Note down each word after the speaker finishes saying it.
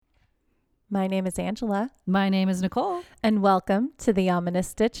My name is Angela. My name is Nicole. And welcome to the Ominous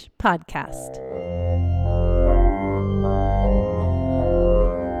Stitch podcast.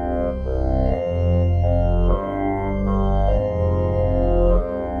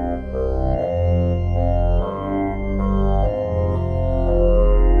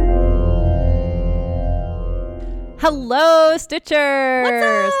 Hello, Stitchers!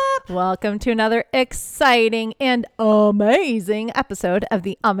 What's up? Welcome to another exciting and amazing episode of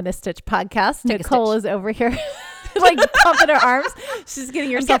the Ominous Stitch podcast. Nicole is over here like pumping her arms. She's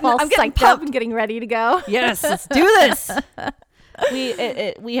getting herself all psyched up and getting ready to go. Yes, let's do this.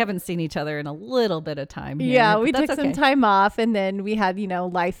 We haven't seen each other in a little bit of time here. Yeah, we took some time off and then we had,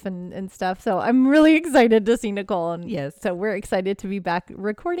 life and stuff. So I'm really excited to see Nicole. And yes. So we're excited to be back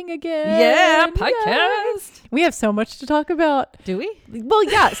recording again. Yeah, podcast. Yay. We have so much to talk about. Do we? Well,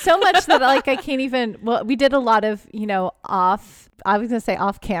 yeah, so much that I can't even, we did a lot of, off, I was going to say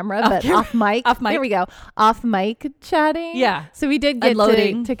off camera, but off mic. Off mic. There we go. Off mic chatting. Yeah. So we did get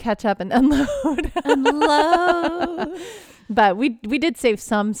to catch up and unload. Unload. But we did save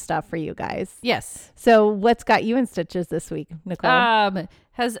some stuff for you guys. Yes. So what's got you in stitches this week, Nicole?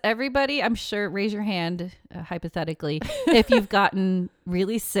 Has everybody, I'm sure, raise your hand, hypothetically, if you've gotten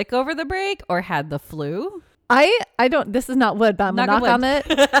really sick over the break or had the flu? I don't, this is not wood, but I'm going to knock on it.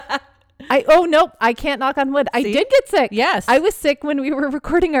 Nope, I can't knock on wood. I did get sick. Yes. I was sick when we were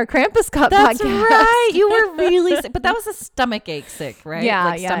recording our Krampus Cup podcast. That's right. You were really sick. But that was a stomach ache sick, right?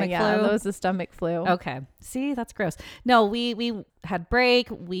 Yeah, stomach flu? That was a stomach flu. Okay. See, that's gross. No, we had break.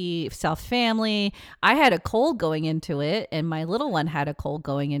 We South family. I had a cold going into it, and my little one had a cold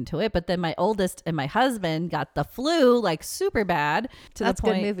going into it. But then my oldest and my husband got the flu, super bad. That's a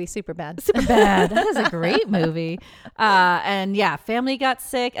good movie. Super bad. Super bad. That is a great movie. And yeah, family got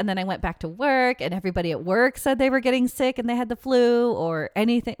sick, and then I went back to work, and everybody at work said they were getting sick and they had the flu or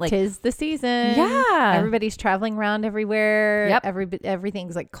anything. 'Tis the season. Yeah. Everybody's traveling around everywhere. Yep.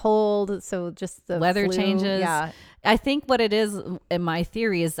 Everything's cold. So just the weather flu. changes. Yeah. I think what it is, in my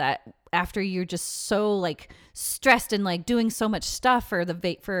theory, is that after you're just so stressed and doing so much stuff for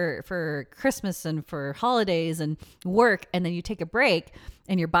for Christmas and for holidays and work, and then you take a break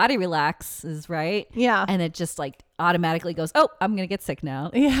and your body relaxes, right? Yeah. And it just automatically goes, oh, I'm gonna get sick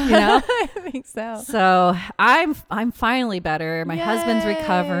now. Yeah. I think so. So I'm finally better. My husband's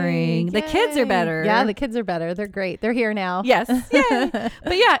recovering. Yay. The kids are better. Yeah, the kids are better. They're great. They're here now. Yes. Yay.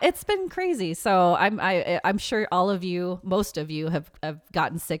 But yeah, it's been crazy. So I'm sure most of you have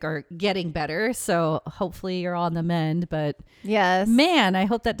gotten sick or getting better. So hopefully you're on the mend. But yes, man, I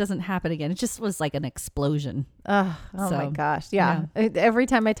hope that doesn't happen again. It just was like an explosion. Oh my gosh. Yeah. Every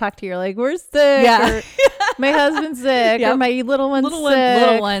time I talk to you, you're like, we're sick. Yeah. Or, my husband's sick. Yep. Or my little one's sick.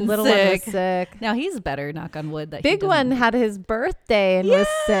 Little one was sick. Now he's better, knock on wood. Big one had his birthday and was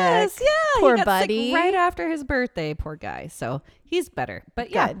sick. Yeah. Poor he got buddy. Sick right after his birthday. Poor guy. So he's better.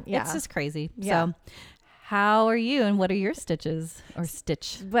 But yeah, it's just crazy. Yeah. So how are you and what are your stitches or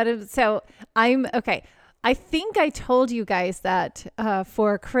stitch? So I'm okay. I think I told you guys that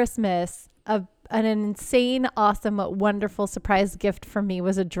for Christmas, an insane, awesome, wonderful surprise gift for me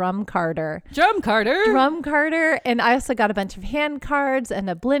was a drum carder. Drum carder. And I also got a bunch of hand cards and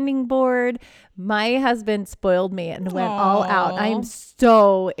a blending board. My husband spoiled me and went all out. I'm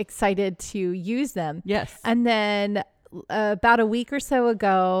so excited to use them. Yes. And then about a week or so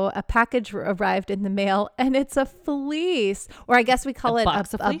ago, a package arrived in the mail, and it's a fleece, or I guess we call it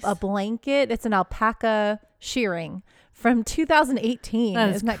a blanket. It's an alpaca shearing from 2018.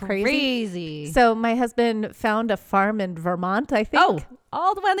 Isn't that crazy? So my husband found a farm in Vermont, I think. Oh,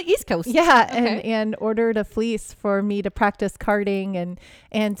 all the way on the East Coast. Yeah, okay. and ordered a fleece for me to practice carding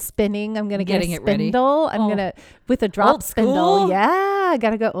and spinning. I'm going to get a spindle. I'm going to, with a drop spindle. Yeah, I got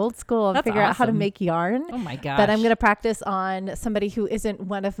to go old school and figure out how to make yarn. Oh my gosh. But I'm going to practice on somebody who isn't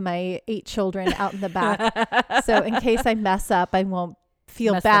one of my 8 children out in the back. So in case I mess up, I won't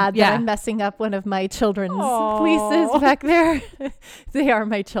feel bad that I'm messing up one of my children's fleeces back there. They are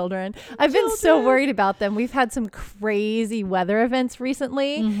my children. I've been so worried about them. We've had some crazy weather events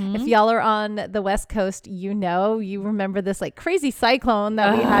recently. Mm-hmm. If y'all are on the West Coast, you remember this crazy cyclone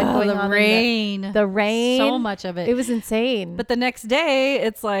that we had going on. The rain. So much of it. It was insane. But the next day,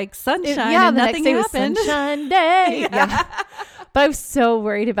 it's sunshine the and next nothing day happened. Was sunshine day. Yeah. But I was so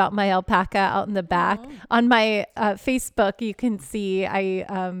worried about my alpaca out in the back. On my Facebook, you can see I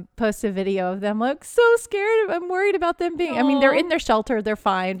post a video of them. So scared. I'm worried about them being. I mean, they're in their shelter. They're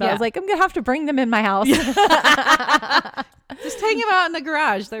fine. But I was like, I'm going to have to bring them in my house. Just hang them out in the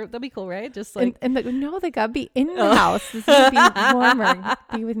garage. They'll be cool, right? Just no, they got to be in the house. This is going to be warmer.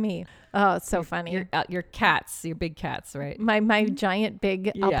 Be with me. Oh, it's so funny. Your cats, your big cats, right? My giant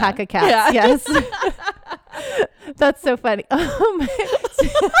big alpaca cats. Yeah. Yes. That's so funny. Oh my.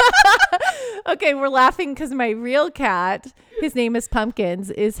 Okay, we're laughing because my real cat, his name is Pumpkins,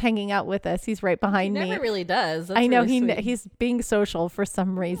 is hanging out with us. He's right behind me. Never really does. That's I know really he's being social for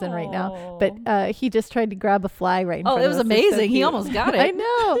some reason right now, but he just tried to grab a fly right in front it of was us. amazing. So He almost got it. I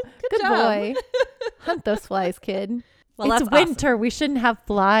know. Good job. boy. Hunt those flies, kid. Well, it's that's winter. awesome. We shouldn't have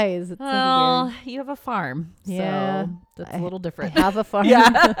flies. It's so weird. You have a farm. Yeah. So that's a little different. I have a farm.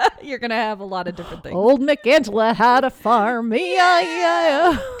 Yeah. You're going to have a lot of different things. Old McAngela had a farm.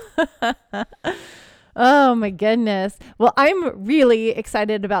 Yeah. Oh my goodness. Well, I'm really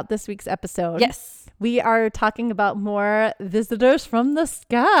excited about this week's episode. Yes. We are talking about more visitors from the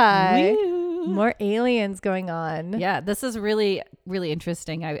sky. Woo. More aliens going on. Yeah, this is really, really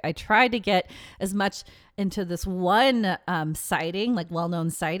interesting. I tried to get as much into this one sighting, like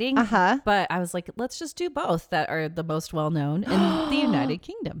well-known sighting, but I was like, let's just do both that are the most well-known in the United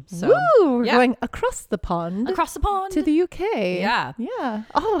Kingdom. So Woo, we're going across the pond to the UK. Yeah.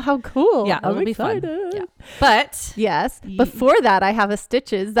 Oh, how cool. Yeah, I'm it'll be excited. fun. Yeah. But yes, before that, I have a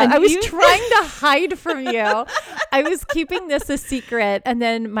Stitches that I was trying to hide from you. I was keeping this a secret, and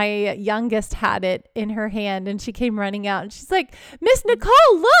then my youngest had it in her hand, and she came running out, and she's like, Miss Nicole,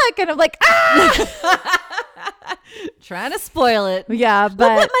 look. And I'm like, ah! Trying to spoil it. Yeah, but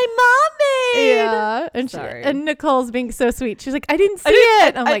look what my mom made. Yeah, and Sorry. and Nicole's being so sweet. She's like, I didn't see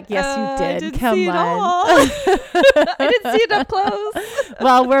it. I'm like, yes, you did. I didn't Come see on. It all. I didn't see it up close.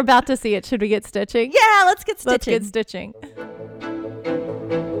 Well, we're about to see it. Should we get stitching? Yeah, let's get stitching. Let's get stitching.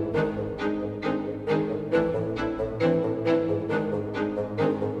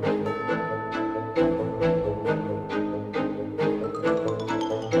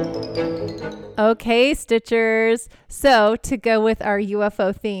 Okay, Stitchers. So to go with our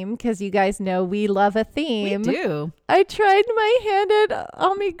UFO theme, because you guys know we love a theme. We do. I tried my hand at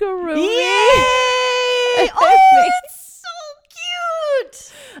Amigurumi. Yay! Oh, it's so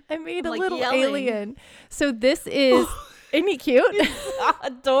cute. I made a like little yelling. alien. So this is... Isn't he cute?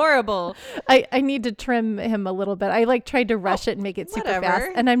 Adorable. I need to trim him a little bit. I tried to rush it and make it super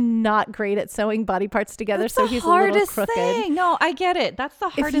fast. And I'm not great at sewing body parts together. That's so the he's a little hardest crooked. thing. No, I get it. That's the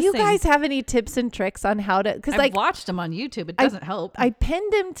hardest thing. If you guys have any tips and tricks on how to, because I've watched him on YouTube. It doesn't help. I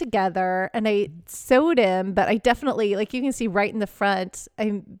pinned him together and I sewed him, but I definitely, you can see right in the front.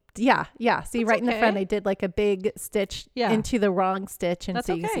 See That's right in the front, I did a big stitch into the wrong stitch. And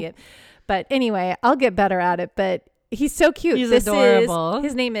so you can see it. But anyway, I'll get better at it. But he's so cute. He's adorable.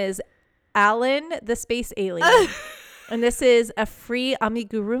 His name is Alan, the Space Alien. And this is a free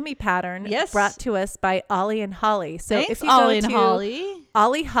amigurumi pattern brought to us by Ollie and Holly. So Thanks, if you Ollie go and to Holly.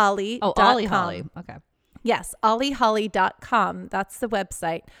 ollieholly.com. Oh, Ollie Holly. Okay. Yes, ollieholly.com. That's the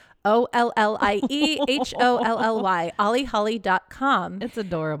website. OLLIEHOLLY. ollieholly.com. It's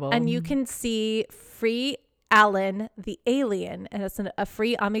adorable. And you can see free Alan the Alien, and it's a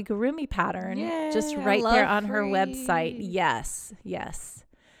free amigurumi pattern. Yay, just right there on her website. Yes.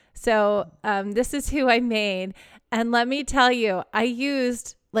 So this is who I made, and let me tell you, I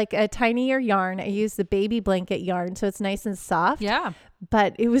used a tinier yarn. I used the baby blanket yarn, so it's nice and soft. Yeah,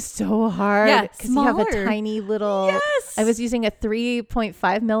 but it was so hard because you have a tiny little. Yes, I was using a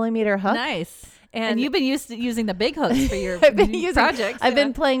 3.5 millimeter hook. Nice. And you've been used to using the big hooks for your projects. I've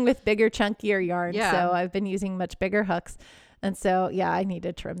been playing with bigger, chunkier yarn, so I've been using much bigger hooks. And so, I need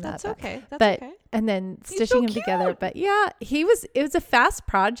to trim that. That's okay. And then stitching him together. But it was a fast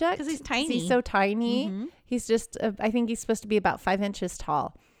project. Because he's tiny. He's so tiny. Mm-hmm. He's just, I think he's supposed to be about 5 inches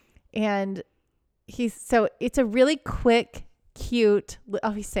tall. And it's a really quick, cute,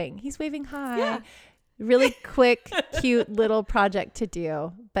 he's saying, he's waving hi. Yeah. Really quick, cute little project to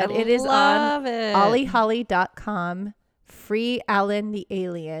do. But it is on ollieholly.com. Free Alan the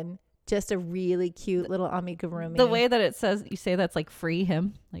Alien. Just a really cute little amigurumi. The way that it says, you say that's free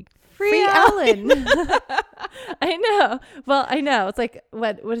him. Free Alan. I know. Well, I know. It's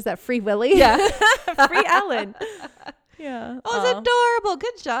what is that? Free Willy? Yeah. Free Alan. Yeah. Oh, it's adorable.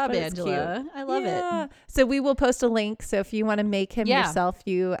 Good job, Angela. I love it. So we will post a link. So if you want to make him yourself,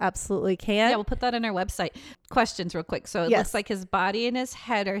 you absolutely can. Yeah, we'll put that on our website. Questions real quick. So it looks like his body and his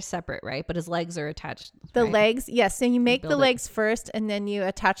head are separate, right? But his legs are attached. The legs, yes. So you make the legs first, and then you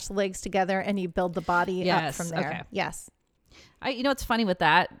attach the legs together and you build the body up from there. Okay. Yes. It's funny with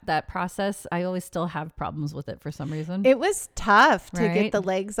that process. I always still have problems with it for some reason. It was tough to get the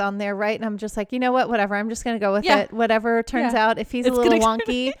legs on there right, and I'm just like, you know what? Whatever. I'm just gonna go with it. Whatever turns out. If he's a little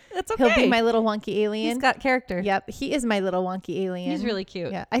wonky, that's okay. He'll be my little wonky alien. He's got character. Yep, he is my little wonky alien. He's really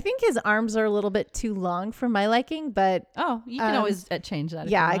cute. Yeah, I think his arms are a little bit too long for my liking, but you can always change that.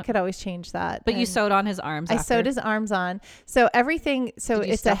 Yeah, I could always change that. But you sewed on his arms. I sewed his arms on. So everything. So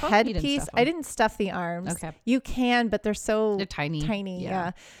it's a headpiece. I didn't stuff the arms. Okay. You can, but they're tiny.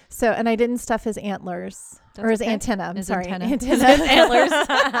 Yeah. So, and I didn't stuff his antlers or his antenna. I'm sorry. His antlers.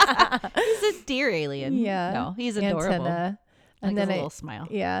 He's a deer alien. Yeah. No, he's adorable. Antenna. And then a little smile.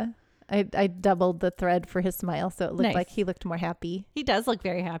 Yeah. I doubled the thread for his smile, so it looked like he looked more happy. He does look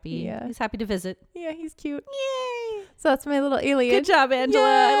very happy. Yeah. He's happy to visit. Yeah, he's cute. Yay. So that's my little alien. Good job, Angela. Yay.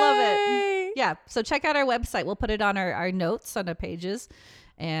 I love it. Yeah. So check out our website. We'll put it on our notes on the pages,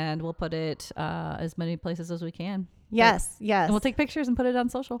 and we'll put it as many places as we can. Yes. And we'll take pictures and put it on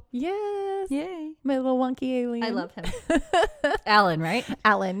social. Yes. Yay. My little wonky alien. I love him. Alan, right?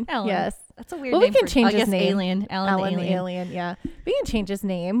 Alan. Yes. That's a weird name. We can change his name. Alien. Alan the alien. Yeah. We can change his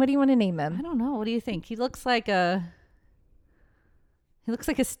name. What do you want to name him? I don't know. What do you think? He looks like a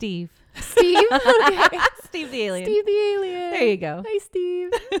Steve. Steve? Okay. Steve the alien. Steve the alien. There you go. Hi,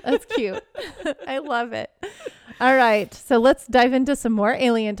 Steve. That's cute. I love it. All right. So let's dive into some more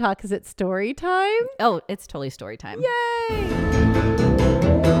alien talk because it's story time. Oh, it's totally story time. Yay.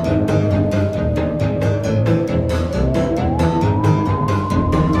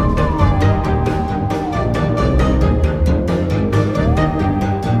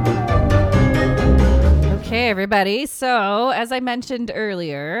 Okay, everybody. So, as I mentioned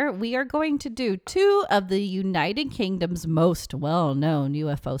earlier, we are going to do 2 of the United Kingdom's most well-known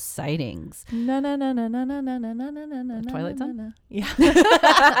UFO sightings. Twilight Zone?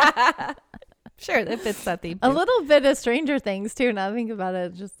 Yeah. Sure, that fits that theme. A little bit of Stranger Things, too. Now I think about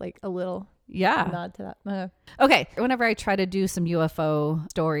it, just like a little nod to that. Okay. Whenever I try to do some UFO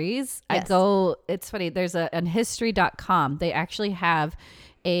stories, I go, it's funny, there's on history.com, they actually have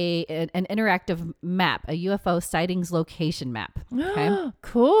an interactive map, a UFO sightings location map. Okay.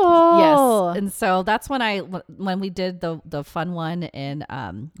 Cool. Yes. And so that's when we did the fun one in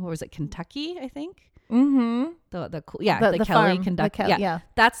what was it, Kentucky, I think. Mm-hmm. The Kelly Kentucky. Yeah.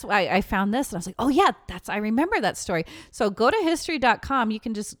 That's why I found this and I was like, oh yeah, I remember that story. So go to history.com. You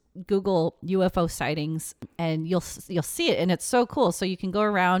can just Google UFO sightings and you'll see it, and it's so cool. So you can go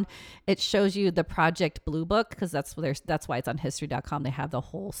around. It shows you the Project Blue Book because that's why it's on history.com. They have the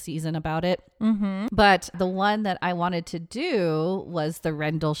whole season about it. Mm-hmm. But the one that I wanted to do was the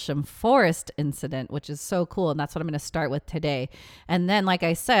Rendlesham Forest incident, which is so cool, and that's what I'm going to start with today. And then, like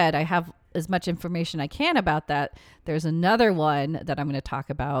I said, I have as much information I can about that. There's another one that I'm going to talk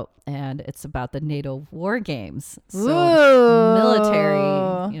about, and it's about the NATO war games. So military,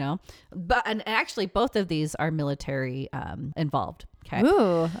 and actually both of these are military involved. Okay.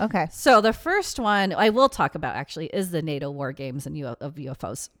 Ooh, okay. So the first one I will talk about actually is the NATO war games of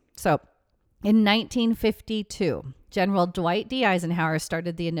UFOs. So in 1952, General Dwight D. Eisenhower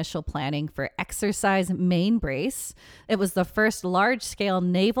started the initial planning for Exercise Mainbrace. It was the first large-scale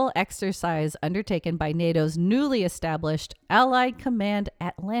naval exercise undertaken by NATO's newly established Allied Command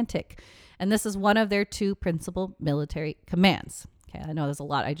Atlantic. And this is one of their 2 principal military commands. Okay, I know there's a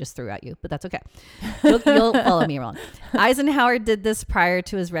lot I just threw at you, but that's okay. You'll follow me along. Eisenhower did this prior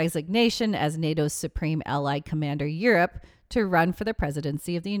to his resignation as NATO's Supreme Allied Commander Europe to run for the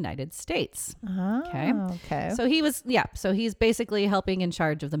presidency of the United States. Oh, okay. So he's basically helping in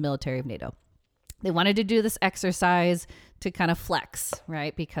charge of the military of NATO. They wanted to do this exercise to kind of flex,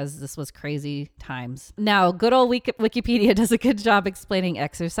 right? Because this was crazy times. Now, good old Wikipedia does a good job explaining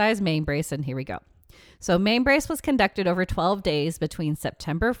Exercise Mainbrace, and here we go. So Mainbrace was conducted over 12 days between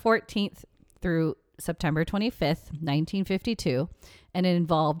September 14th through September 25th, 1952, and it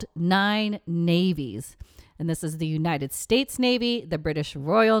involved 9 navies. And this is the United States Navy, the British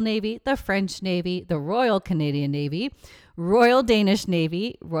Royal Navy, the French Navy, the Royal Canadian Navy, Royal Danish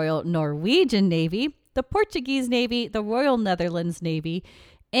Navy, Royal Norwegian Navy, the Portuguese Navy, the Royal Netherlands Navy,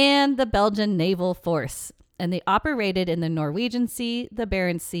 and the Belgian Naval Force. And they operated in the Norwegian Sea, the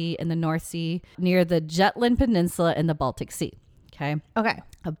Barents Sea, and the North Sea near the Jutland Peninsula and the Baltic Sea. Okay.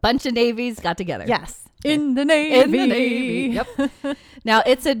 A bunch of navies got together. Yes. In the Navy. Yep. Now,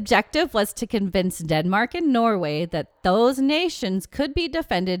 its objective was to convince Denmark and Norway that those nations could be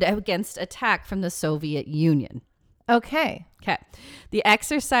defended against attack from the Soviet Union. Okay. The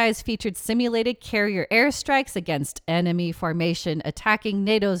exercise featured simulated carrier airstrikes against enemy formation attacking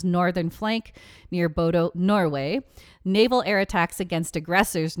NATO's northern flank near Bodo, Norway, naval air attacks against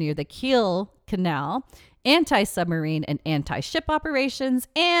aggressors near the Kiel Canal, anti-submarine and anti-ship operations,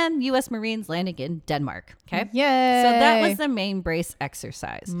 and U.S. Marines landing in Denmark. Okay. Yay. So that was the main brace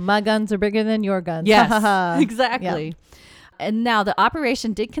exercise. My guns are bigger than your guns. Yes, exactly. Yep. And now the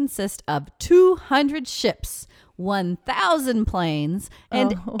operation did consist of 200 ships, 1,000 planes,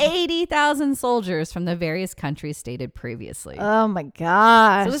 and 80,000 soldiers from the various countries stated previously. Oh my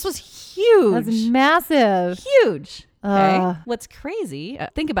gosh. So this was huge. That's massive. Huge. Okay. What's crazy,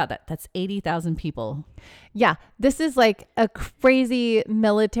 think about that. That's 80,000 people. Yeah. This is like a crazy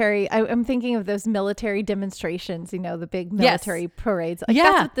military. I'm thinking of those military demonstrations, you know, the big military parades. Like,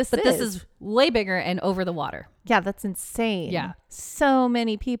 that's what this is. But this is way bigger and over the water. Yeah. That's insane. Yeah. So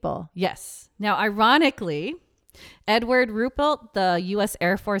many people. Yes. Now, ironically, Edward Ruppelt, the U.S.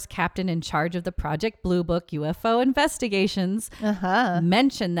 Air Force captain in charge of the Project Blue Book UFO investigations,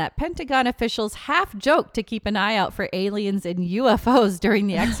 mentioned that Pentagon officials half joked to keep an eye out for aliens and UFOs during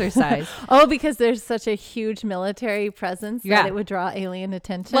the exercise. Because there's such a huge military presence that it would draw alien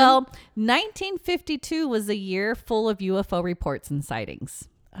attention. Well, 1952 was a year full of UFO reports and sightings.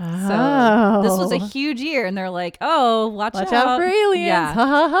 So this was a huge year, and they're like, "Oh, watch out for aliens!"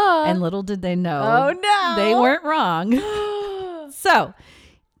 Yeah, and little did they know, oh no, they weren't wrong. So,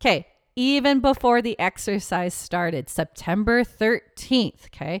 okay, even before the exercise started, September 13th,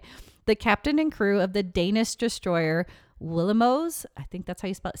 okay, the captain and crew of the Danish destroyer Willemoes, I think that's how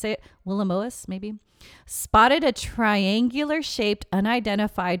you say it, Willemoes, maybe, spotted a triangular-shaped,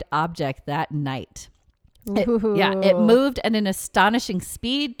 unidentified object that night. It moved at an astonishing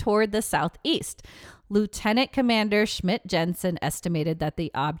speed toward the southeast. Lieutenant Commander Schmidt-Jensen estimated that the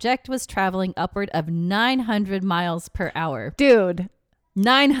object was traveling upward of 900 miles per hour. Dude.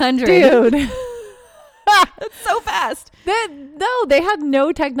 900. Dude. That's so fast. They had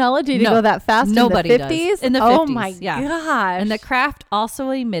no technology to go that fast. Nobody in the 50s. Does. In the 50s. Oh my gosh. And the craft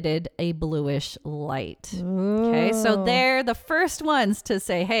also emitted a bluish light. Ooh. Okay, so they're the first ones to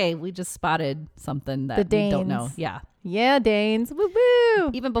say, "Hey, we just spotted something that we don't know." Yeah, Danes. Woo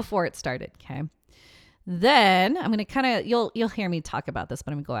woo. Even before it started. Okay. Then I'm going to you'll hear me talk about this,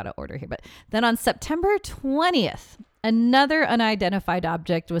 but I'm going to go out of order here. But then on September 20th, another unidentified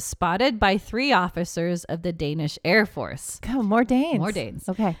object was spotted by 3 officers of the Danish Air Force. Oh, more Danes. More Danes.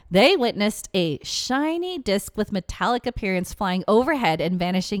 Okay. They witnessed a shiny disc with metallic appearance flying overhead and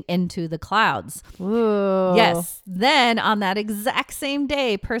vanishing into the clouds. Ooh. Yes. Then on that exact same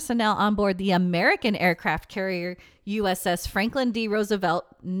day, personnel on board the American aircraft carrier USS Franklin D. Roosevelt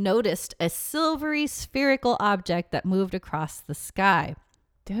noticed a silvery spherical object that moved across the sky.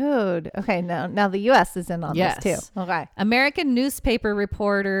 Dude. Okay. Now the U.S. is in on this too. Okay. American newspaper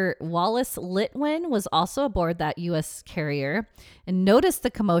reporter Wallace Litwin was also aboard that U.S. carrier and noticed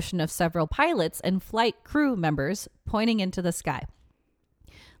the commotion of several pilots and flight crew members pointing into the sky.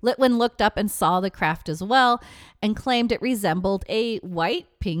 Litwin looked up and saw the craft as well and claimed it resembled a white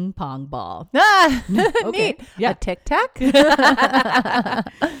ping pong ball. Neat. Yeah. A Tic Tac?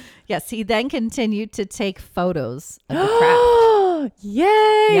 Yes, he then continued to take photos of the craft.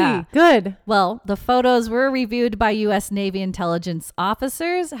 Yay! Yeah. Good. Well, the photos were reviewed by U.S. Navy intelligence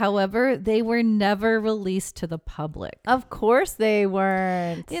officers. However, they were never released to the public. Of course they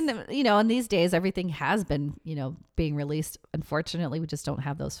weren't. In these days, everything has been, being released. Unfortunately, we just don't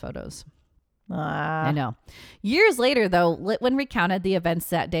have those photos. I know. Years later, though, Litwin recounted the events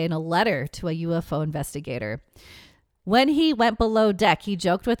that day in a letter to a UFO investigator. When he went below deck, he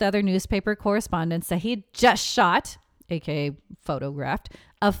joked with other newspaper correspondents that he'd just shot, aka photographed,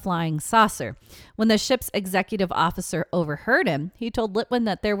 a flying saucer. When the ship's executive officer overheard him, he told Litwin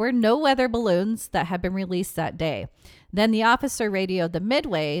that there were no weather balloons that had been released that day. Then the officer radioed the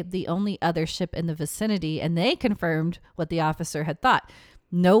Midway, the only other ship in the vicinity, and they confirmed what the officer had thought.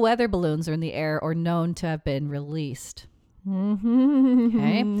 No weather balloons are in the air or known to have been released.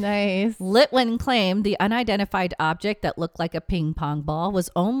 Okay. Nice. Litwin claimed the unidentified object that looked like a ping pong ball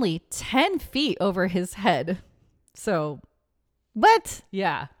was only 10 feet over his head. So, what?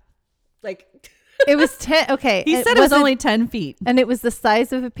 Yeah. Like, it was 10. Okay. He said it was only 10 feet. And it was the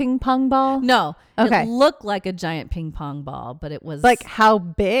size of a ping pong ball? No. Okay. It looked like a giant ping pong ball, but it was. Like how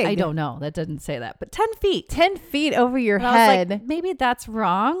big? I don't know. That didn't say that. But 10 feet. 10 feet over your head. I was like, maybe that's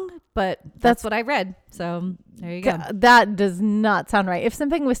wrong, but that's what I read. So there you go. That does not sound right. If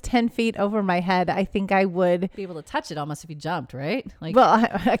something was 10 feet over my head, I think I would be able to touch it almost if you jumped, right? Like, well,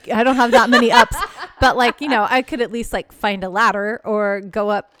 I don't have that many ups, but I could at least find a ladder or go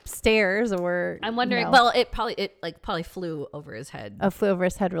upstairs or. I'm wondering. Well, it probably flew over his head. Oh, flew over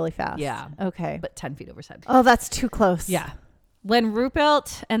his head really fast. Yeah. Okay. But 10 feet over his head. Oh, that's too close. Yeah. When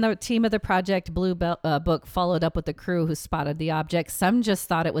Ruppelt and the team of the Project Blue Book followed up with the crew who spotted the object, some just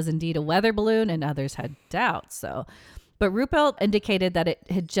thought it was indeed a weather balloon and others had doubts. But Ruppelt indicated that it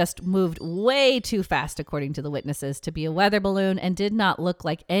had just moved way too fast, according to the witnesses, to be a weather balloon and did not look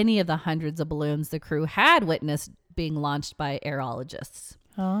like any of the hundreds of balloons the crew had witnessed being launched by aerologists.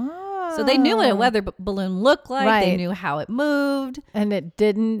 Oh. So they knew what a weather balloon looked like. Right. They knew how it moved. And it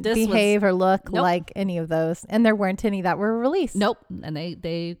didn't behave or look like any of those. And there weren't any that were released. Nope. And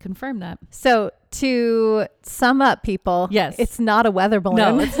they confirmed that. So to sum up, people, yes, it's not a weather balloon.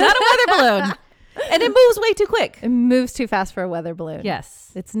 No, it's not a weather balloon. And it moves way too quick. It moves too fast for a weather balloon.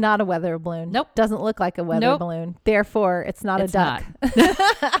 Yes. It's not a weather balloon. Nope. Doesn't look like a weather balloon. Therefore, it's not a duck.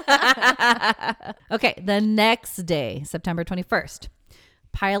 Okay. The next day, September 21st,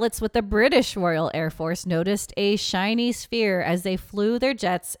 pilots with the British Royal Air Force noticed a shiny sphere as they flew their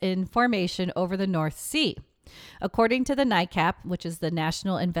jets in formation over the North Sea. According to the NICAP, which is the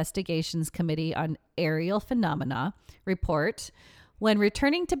National Investigations Committee on Aerial Phenomena report, when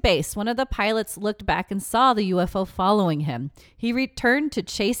returning to base, one of the pilots looked back and saw the UFO following him. He returned to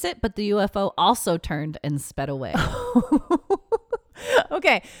chase it, but the UFO also turned and sped away.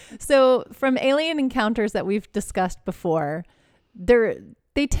 Okay. So from alien encounters that we've discussed before,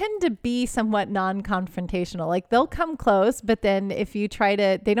 they tend to be somewhat non-confrontational. Like they'll come close, but then if you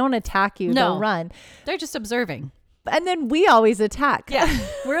they don't attack you, they'll run. They're just observing. And then we always attack. Yeah.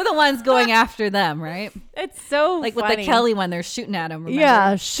 We're the ones going after them, right? It's so like funny. With the Kelly one, they're shooting at them. Remember?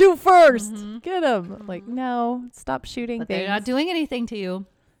 Yeah. Shoot first. Mm-hmm. Get them. Like, no, stop shooting but things. They're not doing anything to you.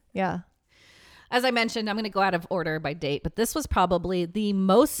 Yeah. As I mentioned, I'm going to go out of order by date, but this was probably the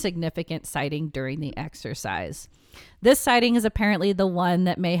most significant sighting during the exercise. This sighting is apparently the one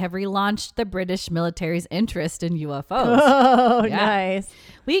that may have relaunched the British military's interest in UFOs. Oh, yeah. Nice.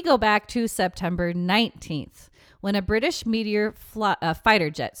 We go back to September 19th when a British Meteor fighter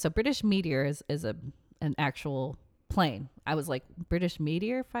jet. So British Meteor is an actual plane. I was like, British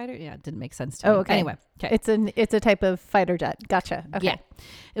Meteor fighter? Yeah, it didn't make sense to me. Okay. Anyway, okay. It's a type of fighter jet. Gotcha. Okay. Yeah.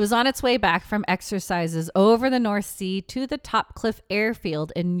 It was on its way back from exercises over the North Sea to the Topcliffe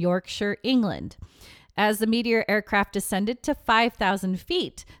airfield in Yorkshire, England. As the Meteor aircraft descended to 5,000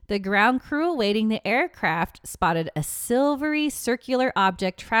 feet, the ground crew awaiting the aircraft spotted a silvery circular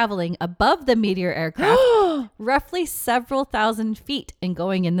object traveling above the Meteor aircraft, roughly several thousand feet and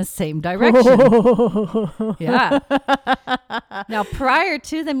going in the same direction. Yeah. Now, prior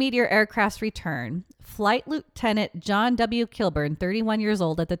to the Meteor aircraft's return, Flight Lieutenant John W. Kilburn, 31 years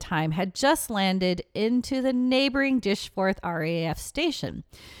old at the time, had just landed into the neighboring Dishforth RAF station.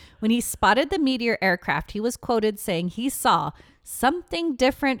 When he spotted the Meteor aircraft, he was quoted saying he saw something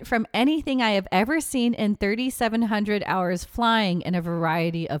different from anything I have ever seen in 3,700 hours flying in a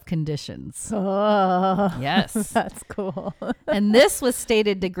variety of conditions. Oh, yes. That's cool. And this was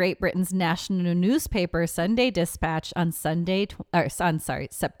stated to Great Britain's national newspaper, Sunday Dispatch, on September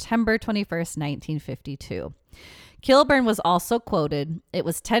 21st, 1952. Kilburn was also quoted, "It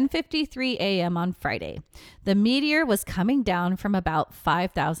was 10:53 a.m. on Friday. The meteor was coming down from about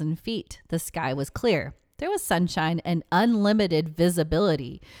 5,000 feet. The sky was clear. There was sunshine and unlimited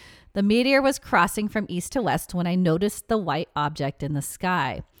visibility. The meteor was crossing from east to west when I noticed the white object in the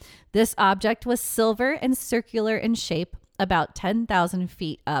sky. This object was silver and circular in shape, about 10,000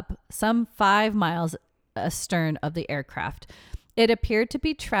 feet up, some 5 miles astern of the aircraft. It appeared to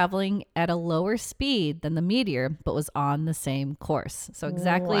be traveling at a lower speed than the meteor, but was on the same course." So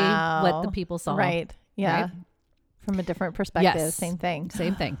exactly what the people saw. Right. Yeah. Right? From a different perspective. Yes. Same thing.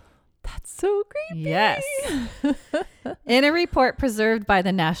 Same thing. That's so creepy. Yes. In a report preserved by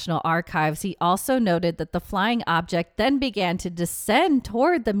the National Archives, he also noted that the flying object then began to descend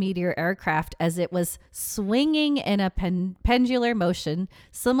toward the meteor aircraft as it was swinging in a pendular motion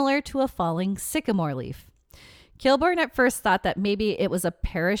similar to a falling sycamore leaf. Kilburn at first thought that maybe it was a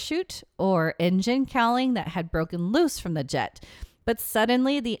parachute or engine cowling that had broken loose from the jet. But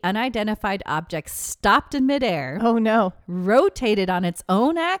suddenly the unidentified object stopped in midair. Oh, no. Rotated on its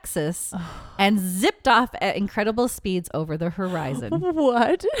own axis and zipped off at incredible speeds over the horizon.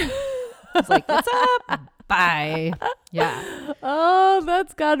 What? It's like, what's up? Bye. Yeah. Oh,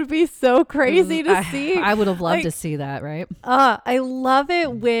 that's got to be so crazy to see. I would have loved to see that, right? I love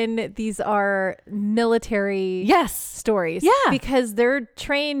it when these are military stories. Yeah. Because they're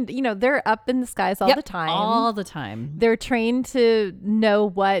trained, they're up in the skies all the time. All the time. They're trained to know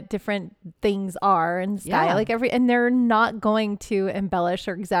what different things are in the sky. Yeah. And they're not going to embellish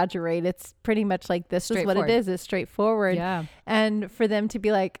or exaggerate. It's pretty much like this is what it is. It's straightforward. Yeah. And for them to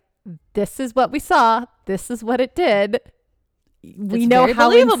be like, this is what we saw. This is what it did. We know how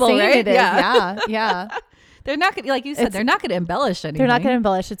believable, insane it is. Yeah. They're not gonna, like you said, they're not going to embellish anything. They're not going to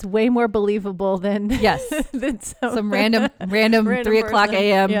embellish. It's way more believable than than some random 3:00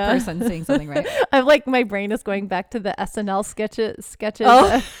 a.m. person saying something, right? I'm like, my brain is going back to the SNL sketches.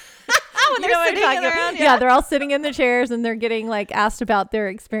 Oh. When they're sitting around, they're all sitting in the chairs and they're getting like asked about their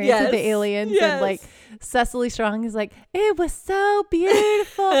experience with the aliens, and like Cecily Strong is like, it was so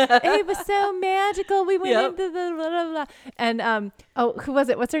beautiful, it was so magical. We went into the blah, blah, blah. And who was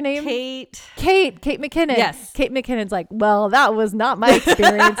it? What's her name? Kate McKinnon. Yes, Kate McKinnon's like, well, that was not my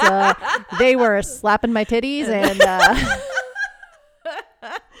experience. They were slapping my titties and.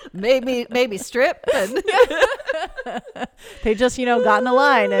 Maybe strip and they just got in a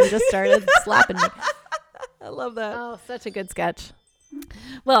line and just started slapping me. I love that. Oh, such a good sketch.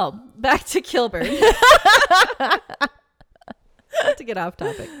 Well, back to Kilburn. To get off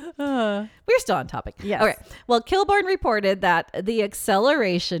topic. We're still on topic. Yes. Okay. Well, Kilburn reported that the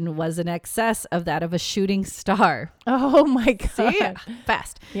acceleration was in excess of that of a shooting star. Oh my God. See?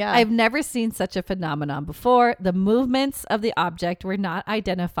 Fast. Yeah. I've never seen such a phenomenon before. The movements of the object were not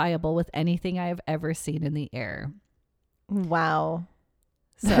identifiable with anything I have ever seen in the air. Wow.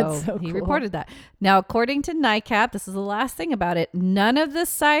 So he reported that. Now, according to NICAP, this is the last thing about it. None of the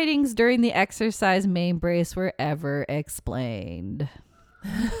sightings during the exercise main brace were ever explained.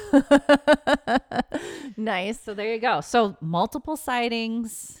 Nice. So there you go. So multiple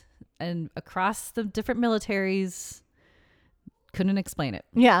sightings and across the different militaries, couldn't explain it.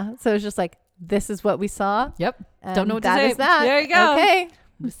 Yeah. So it's just like, this is what we saw. Yep. Don't know what to say. That is that. There you go. Okay.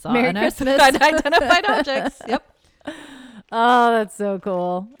 We saw Merry Christmas. Unidentified objects. Yep. Oh, that's so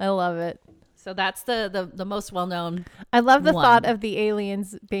cool. I love it. So that's the most well-known. I love the one. thought of the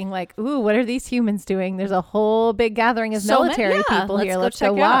aliens being like, ooh, what are these humans doing? There's a whole big gathering of military people here. Let's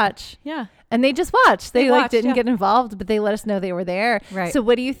go watch. Yeah. And they just watched. They like watched, didn't get involved, but they let us know they were there. Right. So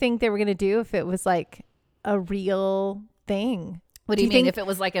what do you think they were going to do if it was like a real thing? What do you mean if it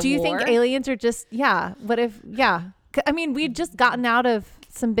was like a war? Do you think aliens are just, what if, I mean, we'd just gotten out of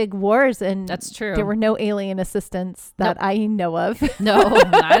some big wars and that's true. There were no alien assistants that I know of. No,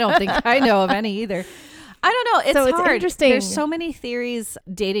 I don't think I know of any either. I don't know. It's hard. Interesting. There's so many theories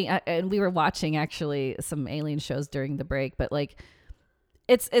dating, and we were watching actually some alien shows during the break, but like,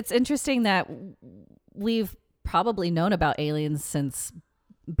 it's interesting that we've probably known about aliens since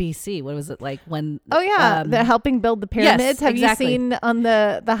BC. What was it like when? Oh yeah, they're helping build the pyramids. Yes, Have exactly. you seen on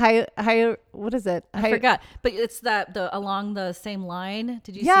the high? What is it? I forgot, but it's the along the same line.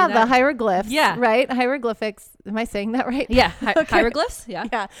 Did you see that? that? The hieroglyphs. Yeah, right. Hieroglyphics. Am I saying that right? Yeah, okay. Hieroglyphs. Yeah,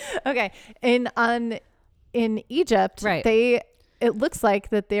 yeah. Okay. In Egypt, right. It looks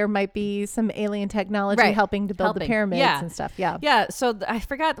like that there might be some alien technology helping to build the pyramids and stuff. Yeah. Yeah. So I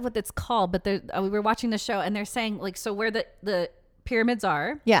forgot what it's called, but we were watching the show and they're saying like, so where the pyramids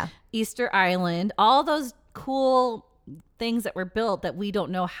are, Easter Island, all those cool things that were built that we don't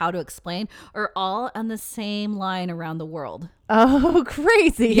know how to explain are all on the same line around the world. Oh,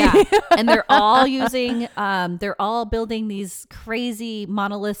 crazy. Yeah. And they're all they're all building these crazy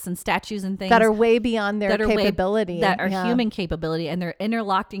monoliths and statues and things that are way beyond their capability. That are human capability, and they're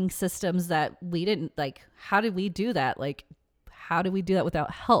interlocking systems that we didn't like. How did we do that? Like, how do we do that without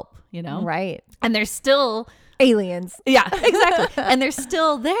help? Right. And they're still aliens. Yeah, exactly. And they're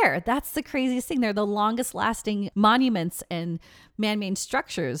still there. That's the craziest thing. They're the longest lasting monuments and man-made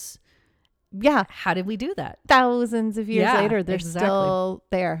structures. Yeah. How did we do that? Thousands of years later, they're still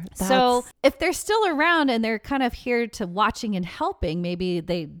there. So if they're still around and they're kind of here to watching and helping, maybe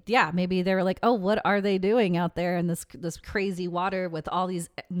they were like, oh, what are they doing out there in this crazy water with all these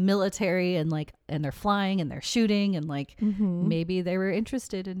military and they're flying and they're shooting and maybe they were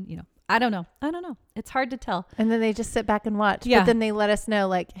interested in, I don't know. It's hard to tell. And then they just sit back and watch. Yeah. But then they let us know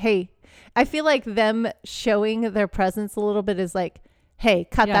like, hey, I feel like them showing their presence a little bit is like, hey,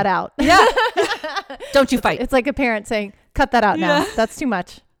 cut that out. Yeah. Don't you fight. It's like a parent saying, cut that out now. That's too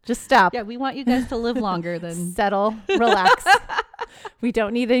much. Just stop. Yeah, we want you guys to live longer than settle, relax. We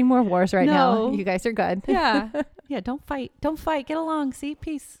don't need any more wars right now. You guys are good. Yeah. Yeah, don't fight. Don't fight. Get along. See?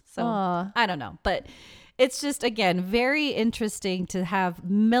 Peace. So I don't know. But it's just, again, very interesting to have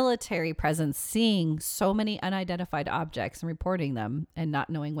military presence seeing so many unidentified objects and reporting them and not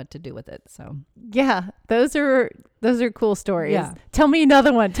knowing what to do with it. So yeah, those are cool stories. Yeah. Tell me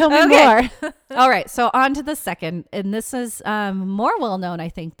another one. Tell me more. All right. So on to the second. And this is more well known, I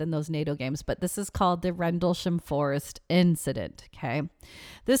think, than those NATO games. But this is called the Rendlesham Forest Incident. Okay.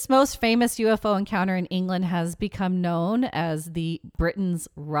 This most famous UFO encounter in England has become known as the Britain's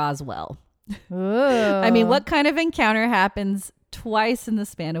Roswell. Ooh. I mean, what kind of encounter happens twice in the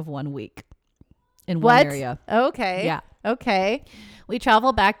span of 1 week in one area? Okay. Yeah. Okay. We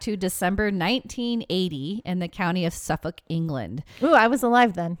travel back to December 1980 in the county of Suffolk, England. Ooh, I was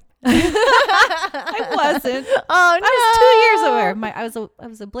alive then. I wasn't. Oh no! I was 2 years away. I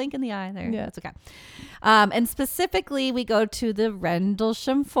was a blink in the eye there. Yeah. That's okay. And specifically, we go to the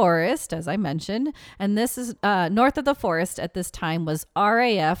Rendlesham Forest, as I mentioned, and this is north of the forest. At this time was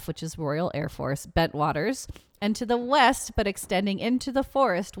RAF, which is Royal Air Force Bentwaters, and to the west, but extending into the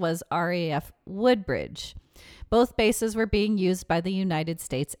forest, was RAF Woodbridge. Both bases were being used by the United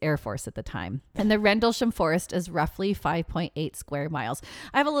States Air Force at the time. And the Rendlesham Forest is roughly 5.8 square miles.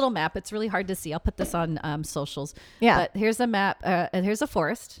 I have a little map. It's really hard to see. I'll put this on socials. Yeah. But here's a map. And here's a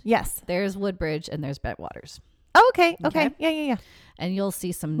forest. Yes. There's Woodbridge and there's Bentwaters. Oh, okay. Yeah. And you'll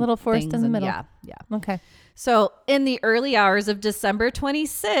see some little forest in the middle. Yeah. Okay. So in the early hours of December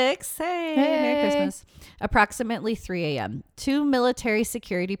 26th, Merry Christmas, approximately 3 a.m., 2 military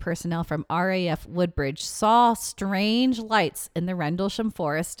security personnel from RAF Woodbridge saw strange lights in the Rendlesham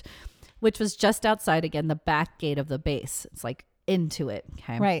Forest, which was just outside, again, the back gate of the base. It's like into it.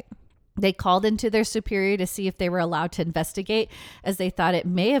 Okay. Right. They called into their superior to see if they were allowed to investigate, as they thought it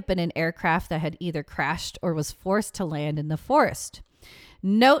may have been an aircraft that had either crashed or was forced to land in the forest.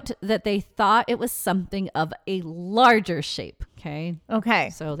 Note that they thought it was something of a larger shape.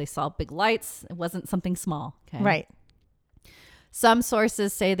 Okay. So they saw big lights. It wasn't something small. Okay. Right. Some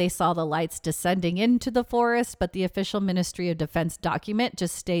sources say they saw the lights descending into the forest, but the official Ministry of Defense document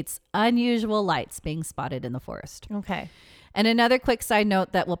just states unusual lights being spotted in the forest. Okay. And another quick side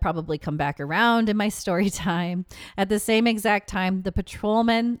note that will probably come back around in my story time. At the same exact time, the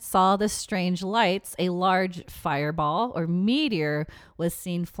patrolmen saw the strange lights. A large fireball or meteor was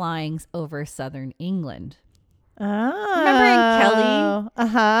seen flying over southern England. Oh. Remember in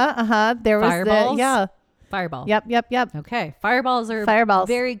Kelly? There was Fireballs? Fireball. Yep. Okay. Fireballs are a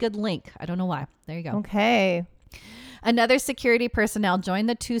very good link. I don't know why. There you go. Okay. Another security personnel joined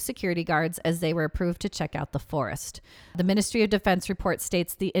the 2 security guards as they were approved to check out the forest. The Ministry of Defense report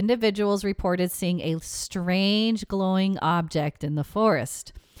states the individuals reported seeing a strange glowing object in the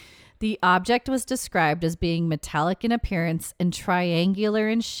forest. The object was described as being metallic in appearance and triangular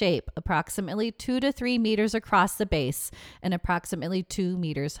in shape, approximately 2 to 3 meters across the base and approximately 2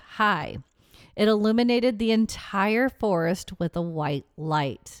 meters high. It illuminated the entire forest with a white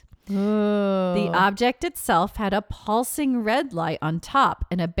light. Ooh. The object itself had a pulsing red light on top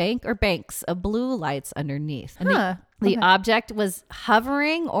and a bank or banks of blue lights underneath. And the object was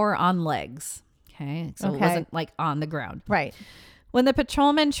hovering or on legs. Okay. So it wasn't like on the ground. Right. When the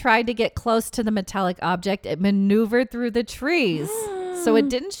patrolman tried to get close to the metallic object, it maneuvered through the trees. So it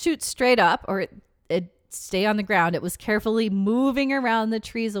didn't shoot straight up or it stay on the ground. It was carefully moving around the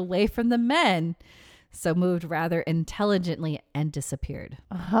trees away from the men. So moved rather intelligently and disappeared.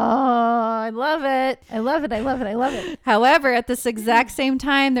 Oh, I love it. I love it. However, at this exact same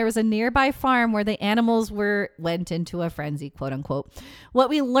time, there was a nearby farm where the animals went into a frenzy, quote unquote. What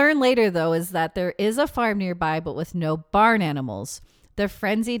we learn later, though, is that there is a farm nearby, but with no barn animals. The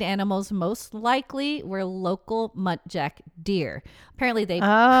frenzied animals most likely were local muntjac deer. Apparently they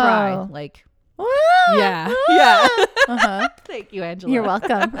cry like... Yeah. Thank you, Angela. You're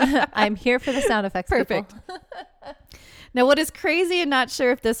welcome. I'm here for the sound effects. Perfect. Now, what is crazy, and not sure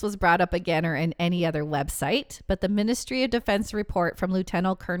if this was brought up again or in any other website, but the Ministry of Defense report from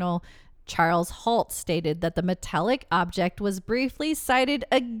Lieutenant Colonel Charles Holt stated that the metallic object was briefly sighted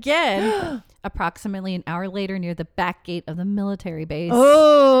again approximately an hour later near the back gate of the military base.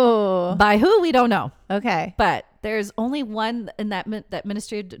 Oh. By who? We don't know. Okay. But there's only one in that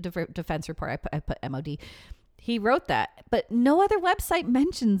Ministry of Defense report. I put MOD. He wrote that, but no other website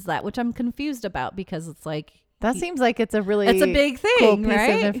mentions that, which I'm confused about because it's like, that seems like it's a big thing, cool piece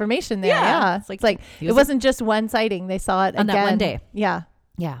right? of information there. Yeah. It's like it wasn't just one sighting. They saw it on again. That one day. Yeah.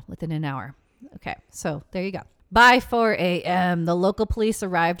 Yeah. Within an hour. Okay. So there you go. By 4 a.m., the local police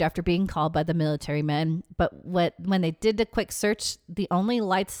arrived after being called by the military men. But when they did a quick search, the only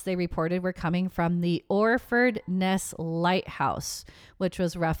lights they reported were coming from the Orford Ness Lighthouse, which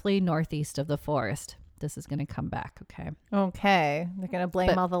was roughly northeast of the forest. This is going to come back. Okay. Okay. They're going to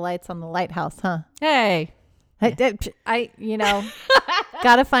blame all the lights on the lighthouse, huh? Hey.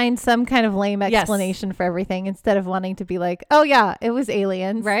 Got to find some kind of lame explanation for everything instead of wanting to be like, oh yeah, it was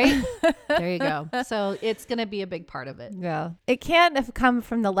aliens. Right? There you go. So it's going to be a big part of it. Yeah. It can't have come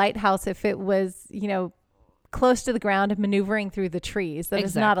from the lighthouse if it was, close to the ground and maneuvering through the trees. That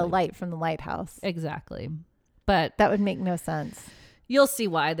is not a light from the lighthouse. Exactly. But that would make no sense. You'll see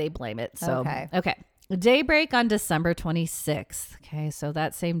why they blame it. So, okay. Daybreak on December 26th. Okay. So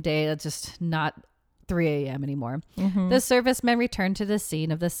that same day, that's just not 3 a.m. anymore. The servicemen returned to the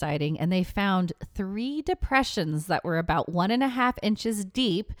scene of the sighting, and they found 3 depressions that were about 1.5 inches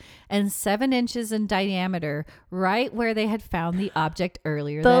deep and 7 inches in diameter, right where they had found the object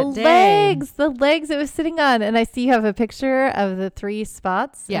earlier that day. The legs it was sitting on. And I see you have a picture of the 3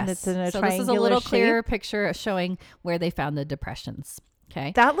 spots. Yes. And it's in a so triangular this is a little shape. clearer picture showing where they found the depressions.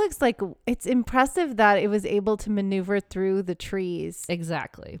 Okay. That looks like it's impressive that it was able to maneuver through the trees.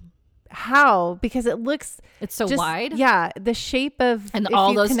 Exactly. How? Because it's so wide. Yeah, the shape of and if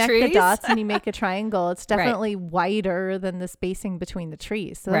all you those connect trees the dots and you make a triangle, it's definitely wider than the spacing between the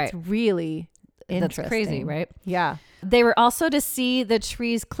trees. So that's really interesting. That's crazy, right? Yeah. They were also to see the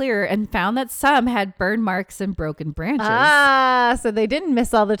trees clearer and found that some had burn marks and broken branches. So they didn't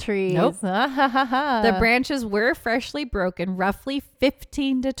miss all the trees. Nope. The branches were freshly broken, roughly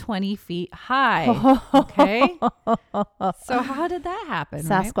 15 to 20 feet high. Okay. So how did that happen?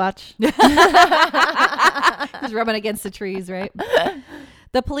 Sasquatch. Right? Just rubbing against the trees, right?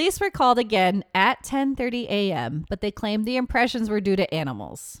 The police were called again at 10:30 a.m., but they claimed the impressions were due to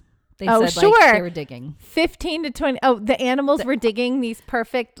animals. They said like they were digging 15 to 20. Oh, the animals were digging these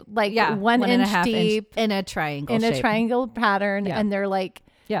perfect, like 1 inch deep in a triangle in a triangle pattern. Yeah. And they're like,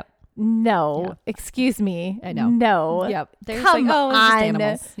 yep. No, excuse me. I know. No. Yep. They're Come like, oh, it's just on.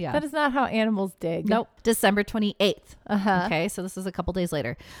 animals. Yeah. That is not how animals dig. Nope. December 28th. Uh-huh. Okay. So this is a couple days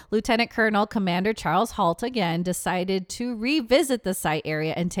later. Lieutenant Colonel Commander Charles Halt again decided to revisit the site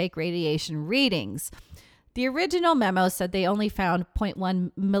area and take radiation readings. The original memo said they only found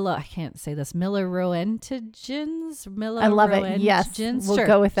 0.1 milliroentgens. I love it. Yes. We'll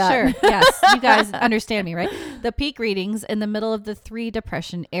go with that. Sure. Yes. You guys understand me, right? The peak readings in the middle of the 3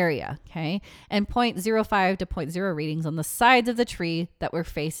 depression area. Okay. And 0.05 to 0.0 readings on the sides of the tree that were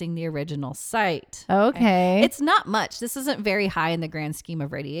facing the original site. Okay. It's not much. This isn't very high in the grand scheme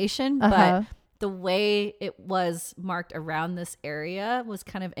of radiation, but the way it was marked around this area was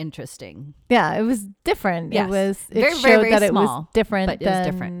kind of interesting. Yeah, it was different. Yes. It showed very that small, it was different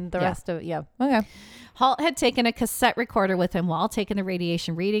than the rest of it. Yeah. Okay. Halt had taken a cassette recorder with him while taking the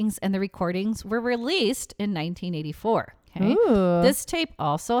radiation readings, and the recordings were released in 1984. Okay. Ooh. This tape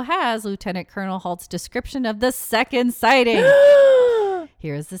also has Lieutenant Colonel Halt's description of the second sighting.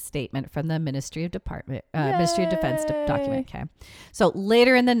 Here's the statement from the Ministry of Defense document. Okay. So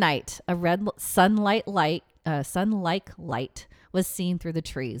later in the night, a red sun-like light was seen through the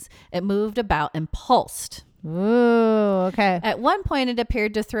trees. It moved about and pulsed. Ooh, okay. At one point, it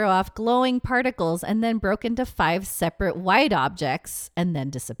appeared to throw off glowing particles and then broke into 5 separate white objects and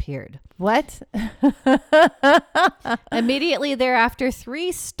then disappeared. What? Immediately thereafter,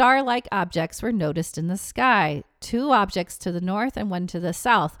 3 star-like objects were noticed in the sky. 2 objects to the north and 1 to the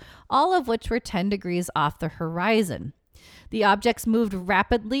south, all of which were 10 degrees off the horizon. The objects moved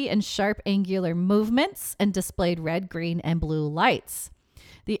rapidly in sharp angular movements and displayed red, green, and blue lights.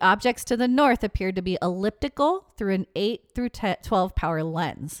 The objects to the north appeared to be elliptical through an 8 through 12 power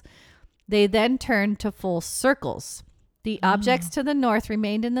lens. They then turned to full circles. The objects to the north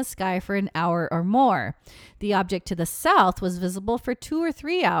remained in the sky for an hour or more. The object to the south was visible for 2 or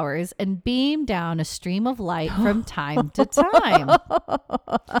 3 hours and beamed down a stream of light from time to time.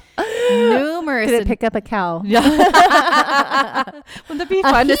 Numerous. Did it pick up a cow? Wouldn't it be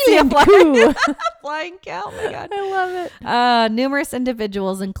fun to see a flying cow? Oh my God. I love it. Numerous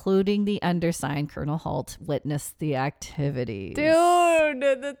individuals, including the undersigned Colonel Halt, witnessed the activities. Dude,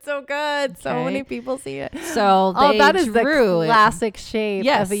 that's so good. So many people see it. So they that is the drew classic shape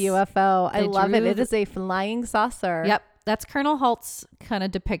Yes. of a UFO. I They love it. drew It is a flying saucer. Yep. That's Colonel Halt's kind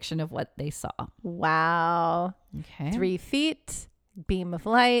of depiction of what they saw. Wow. Okay. 3 feet, beam of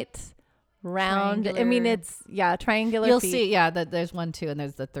light, round. I mean, it's, triangular You'll feet. see, that there's 1, 2, and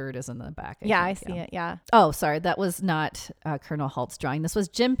there's the third is in the back. I see it. Yeah. Oh, sorry. That was not Colonel Halt's drawing. This was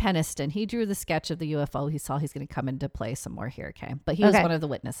Jim Peniston. He drew the sketch of the UFO. He saw he's going to come into play some more here. Okay. But he was one of the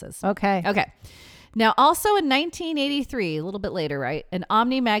witnesses. Okay. Now, also in 1983, a little bit later, right, an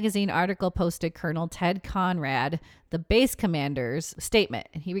Omni magazine article posted Colonel Ted Conrad, the base commander's statement,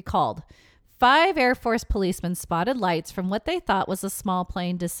 and he recalled 5 Air Force policemen spotted lights from what they thought was a small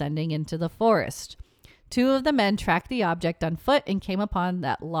plane descending into the forest. 2 of the men tracked the object on foot and came upon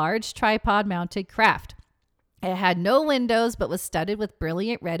that large tripod-mounted craft. It had no windows but was studded with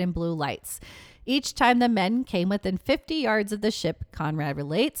brilliant red and blue lights. Each time the men came within 50 yards of the ship, Conrad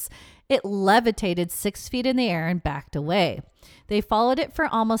relates, it levitated 6 feet in the air and backed away. They followed it for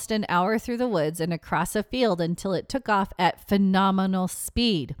almost an hour through the woods and across a field until it took off at phenomenal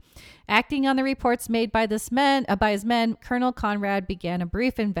speed. Acting on the reports made by his men, Colonel Conrad began a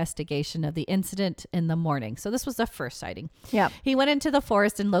brief investigation of the incident in the morning. So this was the first sighting. Yeah. He went into the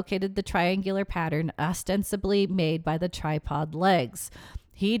forest and located the triangular pattern ostensibly made by the tripod legs.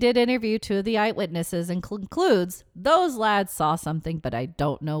 He did interview 2 of the eyewitnesses and concludes, those lads saw something, but I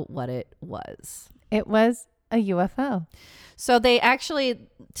don't know what it was. It was a UFO. So they actually,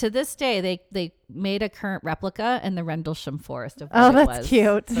 to this day, they made a current replica in the Rendlesham Forest of what it was. That's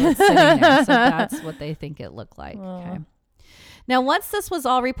cute. So it's sitting there. So that's what they think it looked like. Okay. Now, once this was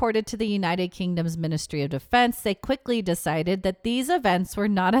all reported to the United Kingdom's Ministry of Defense, they quickly decided that these events were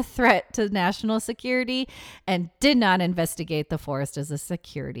not a threat to national security and did not investigate the forest as a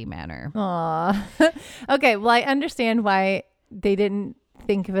security matter. Aw. Okay, well, I understand why they didn't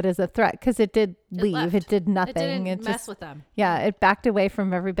think of it as a threat, because it did leave. It did nothing. It didn't mess with them. Yeah, it backed away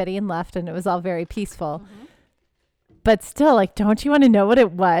from everybody and left, and it was all very peaceful. But still, like, don't you want to know what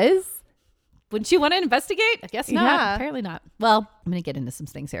it was? Wouldn't you want to investigate? I guess not. Yeah. Apparently not. Well, I'm going to get into some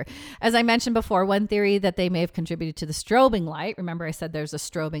things here. As I mentioned before, one theory that they may have contributed to the strobing light, remember I said there's a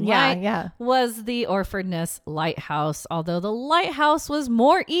strobing light, was the Orford Ness Lighthouse, although the lighthouse was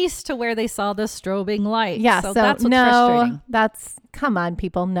more east to where they saw the strobing light. Yeah, so that's what's frustrating. Come on,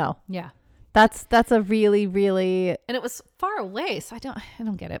 people, no. Yeah. That's a really, really... And it was far away, so I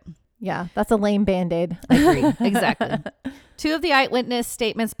don't get it. Yeah, that's a lame Band-Aid. I agree. Exactly. 2 of the eyewitness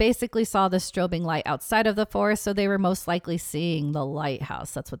statements basically saw the strobing light outside of the forest, so they were most likely seeing the lighthouse.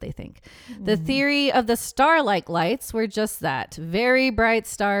 That's what they think. The theory of the star-like lights were just that. Very bright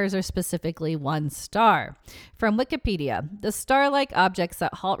stars, or specifically one star. From Wikipedia, the star-like objects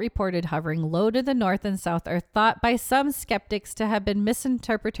that Halt reported hovering low to the north and south are thought by some skeptics to have been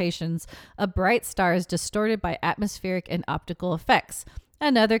misinterpretations of bright stars distorted by atmospheric and optical effects.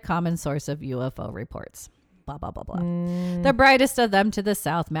 Another common source of UFO reports. Blah, blah, blah, blah. The brightest of them to the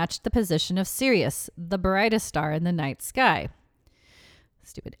south matched the position of Sirius, the brightest star in the night sky.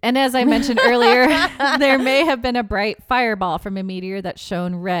 Stupid. And as I mentioned earlier, there may have been a bright fireball from a meteor that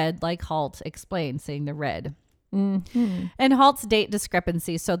shone red, like Halt explained, saying the red. And Halt's date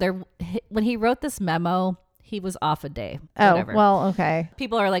discrepancy. So when he wrote this memo, he was off a day. Whatever. Oh, well, okay.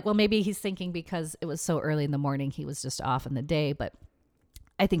 People are like, well, maybe he's thinking because it was so early in the morning, he was just off in the day. But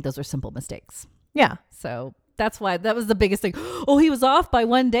I think those are simple mistakes. Yeah. So that's why that was the biggest thing. Oh, he was off by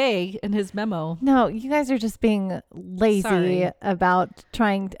one day in his memo. No, you guys are just being lazy about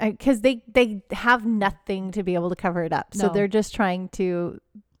trying, because they have nothing to be able to cover it up. So they're just trying to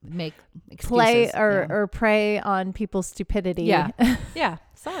make excuses. Play or prey on people's stupidity. Yeah. Yeah.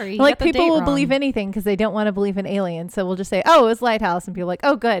 Sorry. Like, people will believe anything because they don't want to believe in aliens. So we'll just say, oh, it's lighthouse. And people are like,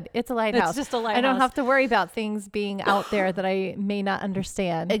 oh, good. It's a lighthouse. It's just a lighthouse. I don't have to worry about things being out there that I may not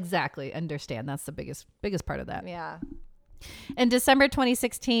understand. Exactly. Understand. That's the biggest part of that. Yeah. In December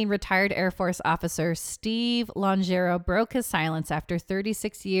 2016, retired Air Force officer Steve Longero broke his silence after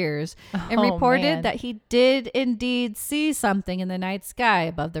 36 years and reported that he did indeed see something in the night sky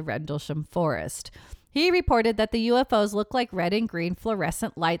above the Rendlesham Forest. He reported that the UFOs look like red and green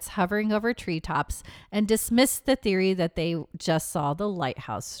fluorescent lights hovering over treetops and dismissed the theory that they just saw the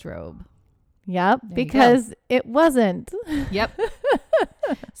lighthouse strobe. Yep, because it wasn't. Yep.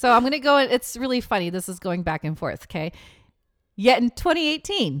 So I'm going to go, it's really funny. This is going back and forth, okay? Yet in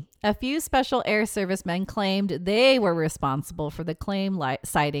 2018, a few special air servicemen claimed they were responsible for the claimed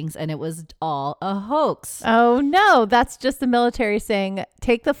sightings, and it was all a hoax. Oh, no. That's just the military saying,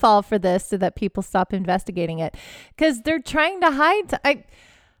 take the fall for this so that people stop investigating it. Because they're trying to hide.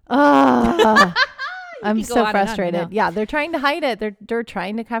 I'm so frustrated. Yeah, they're trying to hide it. They're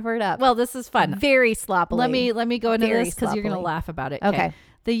trying to cover it up. Well, this is fun. Very sloppily. Let me go into this because you're going to laugh about it. Okay.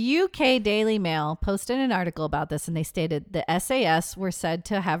 The UK Daily Mail posted an article about this, and they stated the SAS were said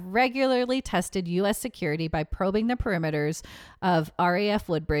to have regularly tested U.S. security by probing the perimeters of RAF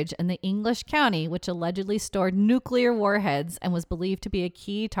Woodbridge in the English county, which allegedly stored nuclear warheads and was believed to be a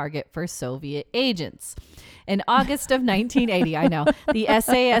key target for Soviet agents. In August of 1980, I know, the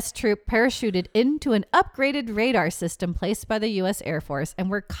SAS troop parachuted into an upgraded radar system placed by the U.S. Air Force and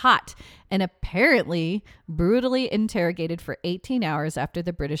were caught and apparently brutally interrogated for 18 hours after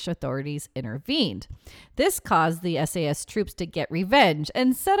the British authorities intervened. This caused the SAS troops to get revenge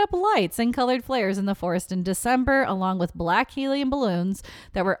and set up lights and colored flares in the forest in December, along with black helium balloons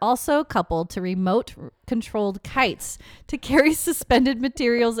that were also coupled to remote controlled kites to carry suspended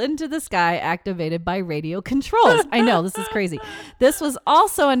materials into the sky activated by radio controls. I know, this is crazy. This was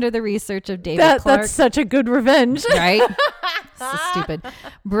also under the research of David Clark. That's such a good revenge. Right? So stupid.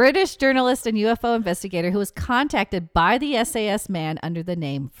 British journalist and UFO investigator who was contacted by the SAS man under the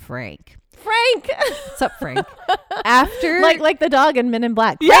name Frank. Frank. What's up, Frank? After like the dog in Men in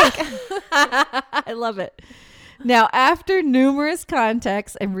Black. Yeah. Frank. I love it. Now, after numerous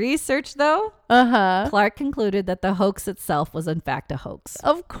contacts and research, though, Clark concluded that the hoax itself was in fact a hoax.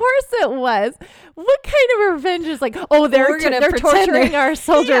 Of course it was. What kind of revenge is like, oh, they're torturing our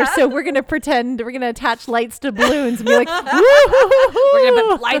soldiers, so we're going to pretend, we're going to attach lights to balloons and be like, woo! We're going to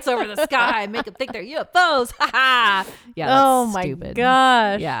put lights over the sky and make them think they're UFOs. Ha ha. Yeah, that's stupid. My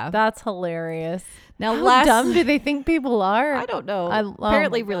gosh. Yeah. That's hilarious. Now, how dumb do they think people are? I don't know.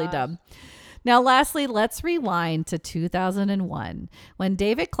 Apparently really dumb. Now, lastly, let's rewind to 2001 when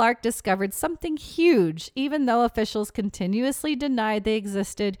David Clark discovered something huge. Even though officials continuously denied they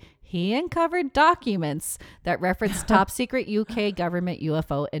existed, he uncovered documents that referenced top secret UK government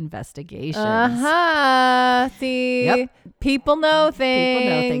UFO investigations. See, yep. People know things.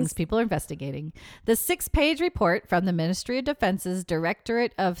 People know things. People are investigating. The 6-page report from the Ministry of Defense's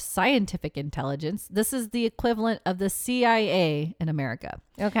Directorate of Scientific Intelligence. This is the equivalent of the CIA in America.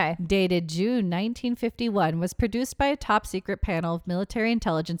 Okay. Dated June 1951, was produced by a top secret panel of military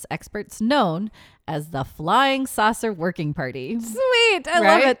intelligence experts known as the Flying Saucer Working Party. Sweet. I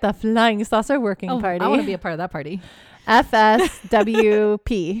love it. The Flying Saucer Working Party. I want to be a part of that party.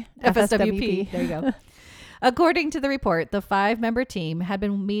 FSWP. FSWP. There you go. According to the report, the 5-member team had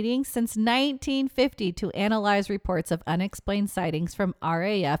been meeting since 1950 to analyze reports of unexplained sightings from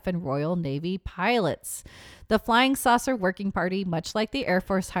RAF and Royal Navy pilots. The Flying Saucer Working Party, much like the Air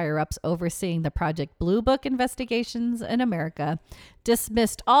Force higher-ups overseeing the Project Blue Book investigations in America,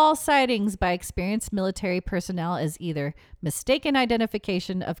 dismissed all sightings by experienced military personnel as either mistaken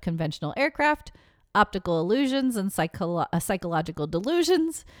identification of conventional aircraft, optical illusions and psychological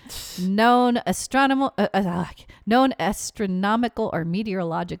delusions, known astronomical or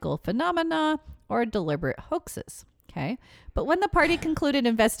meteorological phenomena, or deliberate hoaxes. Okay. But when the party concluded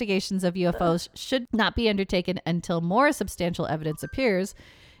investigations of UFOs should not be undertaken until more substantial evidence appears,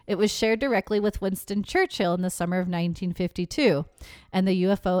 it was shared directly with Winston Churchill in the summer of 1952, and the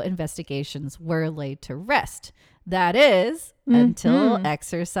UFO investigations were laid to rest. That is, until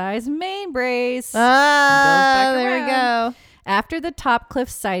exercise main brace. There we go. After the Topcliffe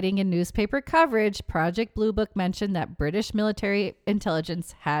sighting and newspaper coverage, Project Blue Book mentioned that British military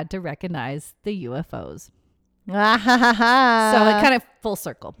intelligence had to recognize the UFOs. So it kind of full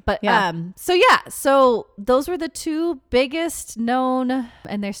circle. But so those were the 2 biggest known,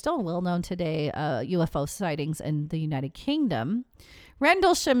 and they're still well known today, UFO sightings in the United Kingdom.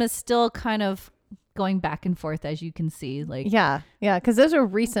 Rendlesham is still kind of going back and forth, as you can see. Because those are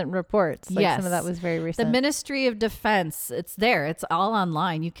recent reports. Some of that was very recent. The Ministry of Defense, it's there. It's all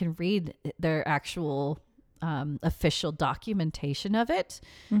online. You can read their actual official documentation of it.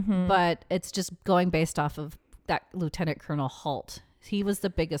 But it's just going based off of that Lieutenant Colonel Holt. He was the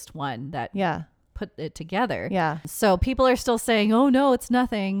biggest one that put it together. Yeah. So people are still saying, oh, no, it's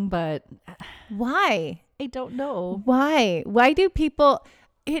nothing. But why? I don't know. Why? Why do people...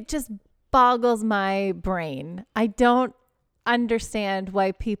 It just boggles my brain. I don't understand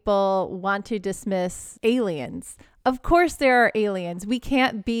why people want to dismiss aliens. Of course there are aliens. We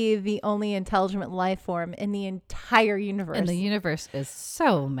can't be the only intelligent life form in the entire universe. And the universe is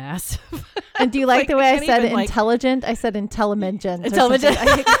so massive. And do you like the way I said intelligent? I said intelligent. Intelligent.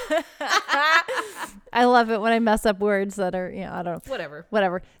 I love it when I mess up words that are, I don't know.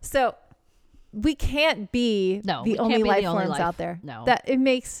 Whatever. So we can't be the only life forms out there. No. That it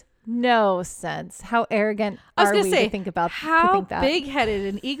makes no sense. How arrogant are we to think about how big-headed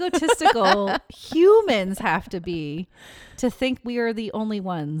and egotistical humans have to be to think we are the only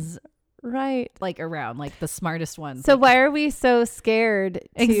ones around, like the smartest ones. So why are we so scared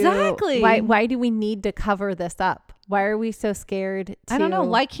exactly why do we need to cover this up? Why are we so scared I don't know.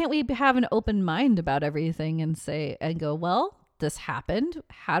 Why can't we have an open mind about everything and go, well, this happened.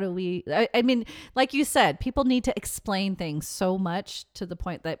 How do we, I mean, like you said, people need to explain things so much to the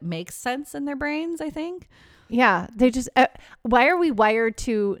point that makes sense in their brains, I think. Yeah. They just, why are we wired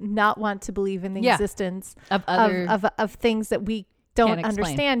to not want to believe in the existence of other of things that we don't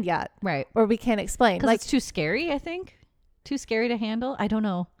understand yet? Right. Or we can't explain. Like it's too scary, I think. Too scary to handle. I don't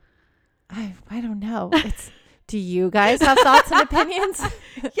know. I don't know. Do you guys have thoughts and opinions?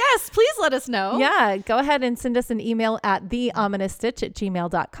 Yes, please let us know. Yeah, go ahead and send us an email at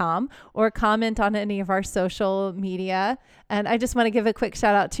theominousstitch@gmail.com or comment on any of our social media. And I just want to give a quick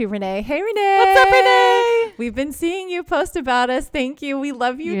shout out to Renee. Hey, Renee. What's up, Renee? We've been seeing you post about us. Thank you. We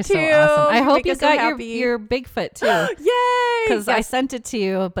love you too. You're so awesome. I hope you got your Bigfoot too. Yay! Because I sent it to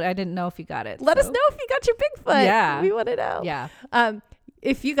you, but I didn't know if you got it. Let us know if you got your Bigfoot. Yeah. We want to know. Yeah.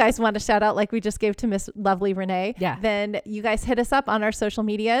 if you guys want a shout out like we just gave to Miss Lovely Renee, then you guys hit us up on our social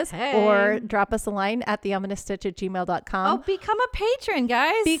medias or drop us a line at theominous.stitch@gmail.com. Oh, become a patron,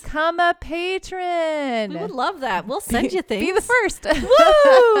 guys. Become a patron. We would love that. We'll send you things. Be the first.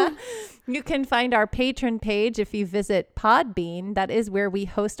 Woo! You can find our patron page if you visit Podbean. That is where we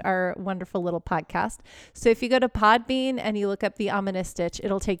host our wonderful little podcast. So if you go to Podbean and you look up The Ominous Stitch,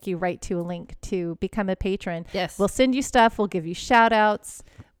 it'll take you right to a link to become a patron. Yes. We'll send you stuff. We'll give you shout outs.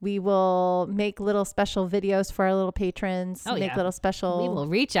 We will make little special videos for our little patrons. Little special. We will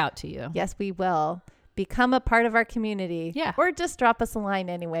reach out to you. Yes, we will. Become a part of our community. Yeah. Or just drop us a line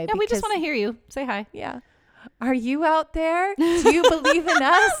anyway. Yeah, we just want to hear you. Say hi. Yeah. Are you out there? Do you believe in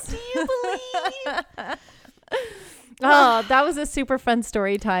us? Do you believe? Oh, that was a super fun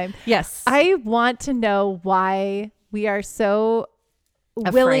story time. Yes. I want to know why we are so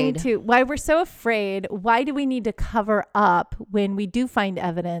why we're so afraid. Why do we need to cover up when we do find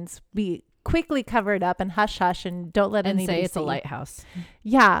evidence? We quickly cover it up and hush hush and don't let anybody say it's see. a lighthouse.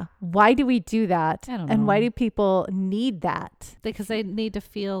 Yeah. Why do we do that? I don't know. And why do people need that? Because they need to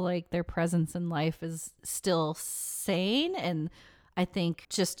feel like their presence in life is still sane and I think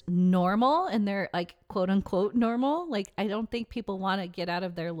just normal, and they're like quote unquote normal. Like I don't think people want to get out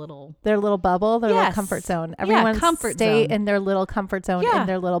of their little bubble, their little comfort zone. Everyone stay in their little comfort zone, in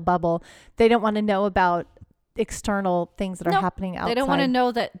their little bubble. They don't want to know about external things that are happening outside. They don't want to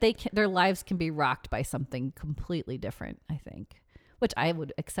know that their lives can be rocked by something completely different, I think, which I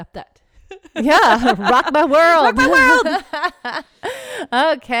would accept that. Yeah. Rock my world. Rock my world.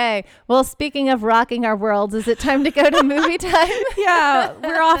 Okay. Well, speaking of rocking our worlds, is it time to go to movie time? Yeah.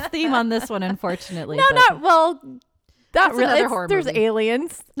 We're off theme on this one, unfortunately. Not really. There's movie.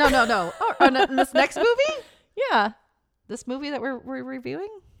 Aliens. No. Oh, this next movie? Yeah. This movie that we're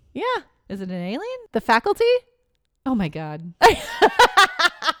reviewing? Yeah. Is it an alien? The Faculty? Oh my God.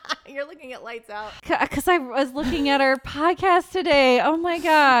 You're looking at Lights Out. Because I was looking at our podcast today. Oh my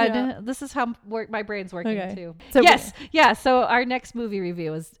God. Yeah. This is how my brain's working too. So yes. Yeah. So our next movie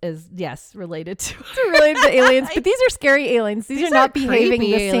review is related to aliens. But these are scary aliens. These are not behaving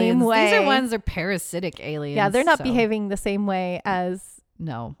the same way. These are ones that are parasitic aliens. Yeah. They're not behaving the same way as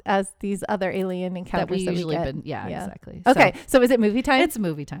these other alien encounters that we usually get. Yeah, exactly. Okay. So is it movie time? It's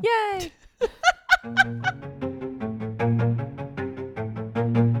movie time. Yay.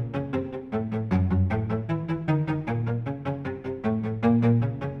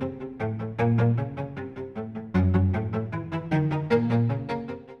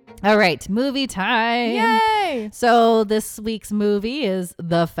 All right, movie time. Yay! So this week's movie is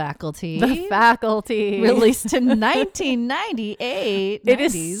The Faculty. The Faculty. Released in 1998. It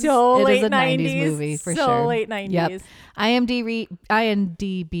is so late 90s. It is a 90s movie for sure. So late 90s. Yep.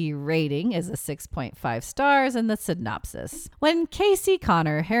 IMDb rating is a 6.5 stars, and the synopsis. When Casey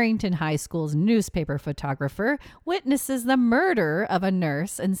Connor, Harrington High School's newspaper photographer, witnesses the murder of a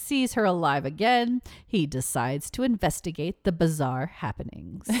nurse and sees her alive again, he decides to investigate the bizarre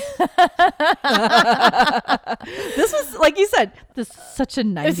happenings. This was, like you said, this is such a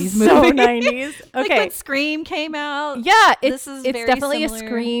 90s movie. So 90s. Okay. Like when Scream came out. Yeah, it's definitely similar. A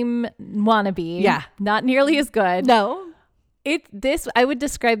Scream wannabe. Yeah. Not nearly as good. No. I would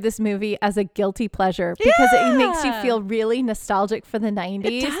describe this movie as a guilty pleasure because it makes you feel really nostalgic for the 90s.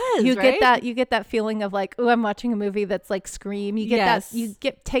 It does, You get that feeling of like, oh, I'm watching a movie that's like Scream. You get you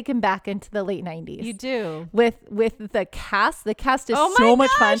get taken back into the late 90s. You do. With the cast. The cast is so much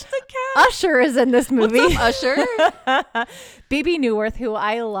fun. Usher is in this movie. What's up, Usher? Bebe Neuwirth, who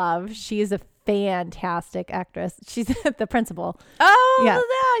I love. She is a fantastic actress. She's the principal. Oh, yeah.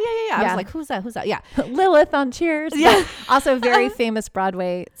 I was like, who's that? Yeah. Lilith on Cheers. Yeah. Also a very famous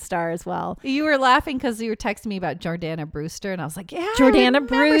Broadway star as well. You were laughing because you were texting me about Jordana Brewster, and I was like, yeah, Jordana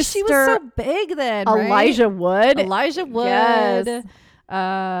Brewster. She was so big then, right? Elijah Wood. Yes.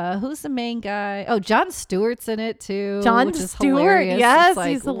 Who's the main guy? Oh, Jon Stewart's in it too. Jon Stewart. Yes, like,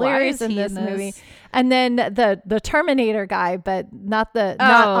 he's hilarious in this movie. And then the Terminator guy, but not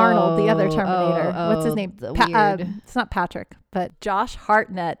Arnold, the other Terminator. What's his name? It's not Patrick, but Josh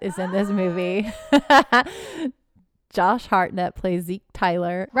Hartnett is in this movie. Josh Hartnett plays Zeke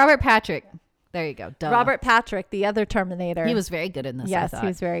Tyler. Robert Patrick. There you go. Duh. Robert Patrick, the other Terminator. He was very good in this. Yes, he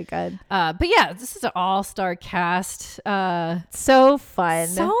was very good. But yeah, this is an all-star cast. So fun.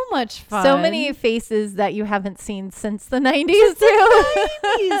 So much fun. So many faces that you haven't seen since the 90s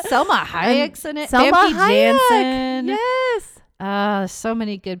too. Selma Hayek's in it. Selma Hayek. Jansen. Yes. So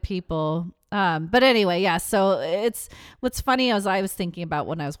many good people. But anyway, yeah. So what's funny as I was thinking about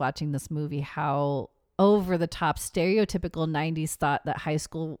when I was watching this movie, how over the top stereotypical 90s thought that high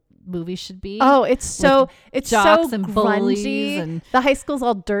school movies should be. Oh, it's jocks so and grungy. bullies and the high school's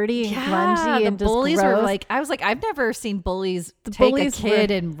all dirty and grungy and the just bullies gross. were like, I was like, I've never seen bullies take bullies a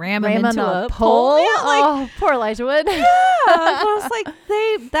kid and ram him ram into on a pole. Yeah, like, oh, poor Elijah Wood. I was like,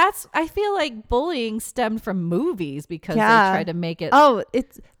 I feel like bullying stemmed from movies because they tried to make it. Oh,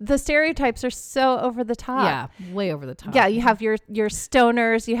 it's the stereotypes are so over the top. Yeah, way over the top. Yeah, you have your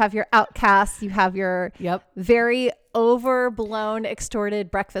stoners, you have your outcasts, you have your very overblown, extorted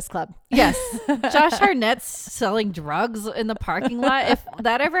Breakfast Club. Yes. Josh Hartnett's selling drugs in the parking lot. If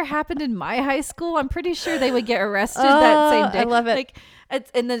that ever happened in my high school, I'm pretty sure they would get arrested that same day. I love it. Like,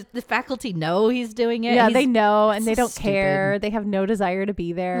 and the faculty know he's doing it. Yeah, they know, and they don't stupid. care. They have no desire to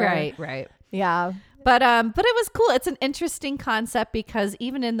be there. Right. Yeah. But it was cool. It's an interesting concept because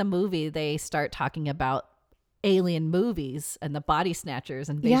even in the movie, they start talking about alien movies and the body snatchers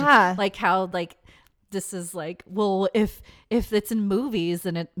and like how like this is like, well, if it's in movies,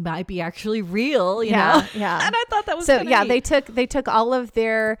 then it might be actually real, you know? Yeah. And I thought that was so. Yeah, neat. they took all of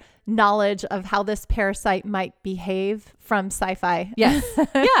their knowledge of how this parasite might behave from sci-fi. Yes,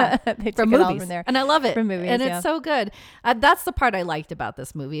 yeah, they from took it all movies, from there, and I love it. From movies, and it's so good. That's the part I liked about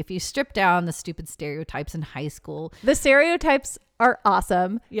this movie. If you strip down the stupid stereotypes in high school, the stereotypes are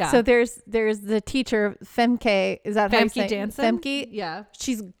awesome. Yeah. So there's the teacher Femke. Is that how you say it? Jansen? Femke. Yeah.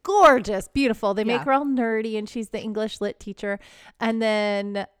 She's gorgeous, beautiful. They make Yeah. her all nerdy, and she's the English lit teacher. And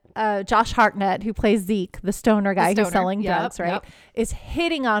then Josh Hartnett, who plays Zeke, the stoner guy who's selling drugs, right, is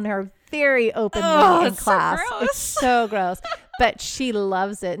hitting on her very openly in class. So gross. It's so gross, but she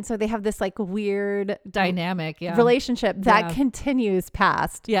loves it, and so they have this like weird dynamic relationship that continues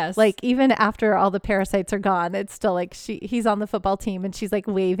past. Yes, like even after all the parasites are gone, it's still like he's on the football team, and she's like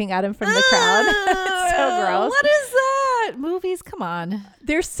waving at him from the crowd. It's so gross. What is that? Movies, come on.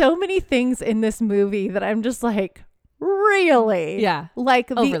 There's so many things in this movie that I'm just like, really? Yeah. Like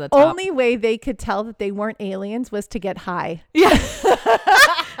over the top. only way they could tell that they weren't aliens was to get high. Yeah.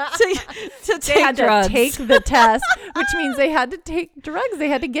 to take They had drugs. to take the test, which means they had to take drugs. They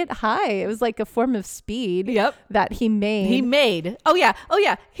had to get high. It was like a form of speed that he made. Oh yeah.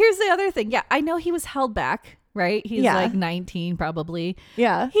 Here's the other thing. Yeah, I know he was held back, right? He's like 19 probably.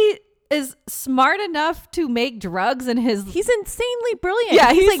 Yeah. He is smart enough to make drugs in his... He's insanely brilliant.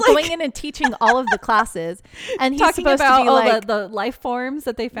 Yeah, he's like going in and teaching all of the classes, and he's talking supposed about to be like the life forms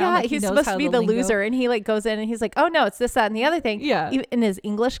that they found. Yeah, like he's supposed to be the loser, and he like goes in and he's like, oh no, it's this, that, and the other thing. Yeah. In his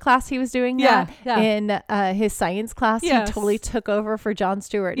English class, he was doing that. In his science class, he totally took over for John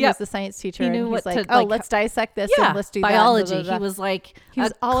Stewart. He was the science teacher. He knew and he's what like, to, let's dissect this Yeah, and let's do biology. that. Blah, blah, blah. He was like He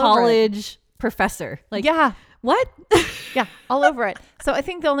was a all over college professor. Like, what? Yeah, all over it. So I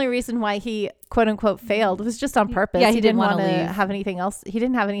think the only reason why he quote unquote failed was just on purpose. Yeah, he didn't want to leave. have anything else. He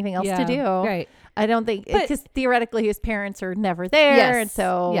didn't have anything else to do. Right. I don't think because theoretically his parents are never there, and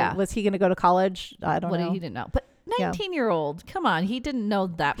so was he going to go to college? I don't know. He didn't know, but 19-year-old, come on, he didn't know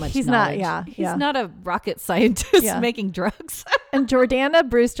that much. He's knowledge. not. He's not a rocket scientist making drugs. And Jordana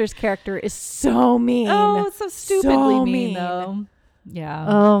Brewster's character is so mean. Oh, it's so stupidly mean though. Yeah.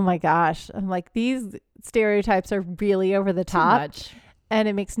 Oh my gosh. I'm like, these stereotypes are really over the top. Too much. And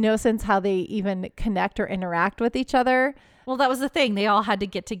it makes no sense how they even connect or interact with each other. Well, that was the thing. They all had to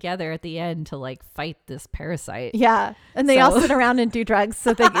get together at the end to like fight this parasite. Yeah. And they all sit around and do drugs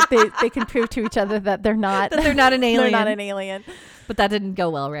so they can prove to each other that they're not an alien. They're not an alien. But that didn't go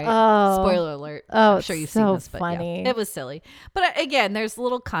well, right? Oh. Spoiler alert. Oh, I'm sure you've so seen this, but funny. it was silly. But again, there's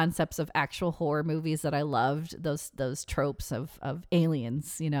little concepts of actual horror movies that I loved. Those tropes of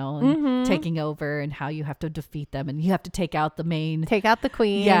aliens, you know, and taking over and how you have to defeat them and you have to take out the queen. Take out the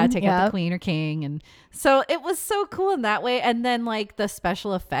queen or king. And so it was so cool in that way. And then like the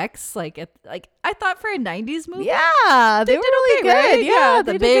special effects, like I thought for a 90s movie. Yeah, they were really good. Right? Yeah,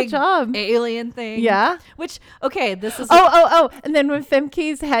 the they big did a good job. alien thing. Yeah. Which, okay, this is... Oh. And then when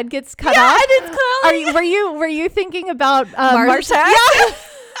Femke's head gets cut off. Were you thinking about Mars Attack?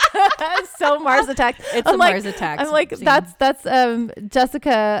 Yeah. So Mars Attack. It's Mars Attack. I'm like, that's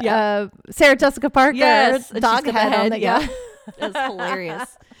Jessica, Sarah Jessica Parker. Yes. Dog head on the, It's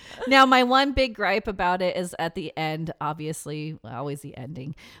hilarious. Now, my one big gripe about it is at the end, obviously, always the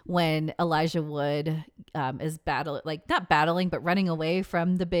ending, when Elijah Wood is not battling, but running away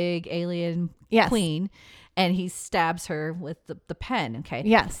from the big alien queen, and he stabs her with the pen. Okay.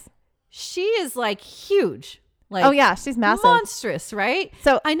 Yes. She is like huge. Like, oh yeah, she's massive, monstrous, right?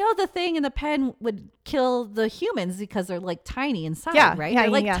 So I know the thing in the pen would kill the humans because they're like tiny inside, right? Yeah, they're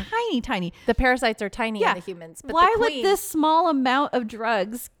like tiny. The parasites are tiny in the humans. But why the would this small amount of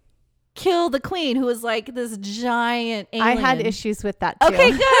drugs kill the queen, who was like this giant alien. I had issues with that too.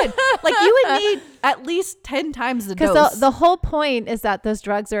 Okay, good. Like you would need at least 10 times the dose. Because the whole point is that those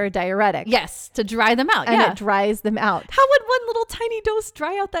drugs are a diuretic. Yes, to dry them out. And it dries them out. How would one little tiny dose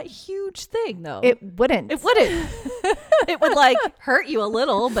dry out that huge thing, though? It wouldn't. It wouldn't. It would like hurt you a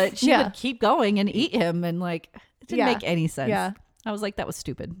little, but she would keep going and eat him, and like it didn't make any sense. Yeah. I was like, that was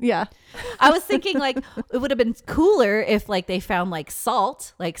stupid. Yeah. I was thinking like it would have been cooler if like they found like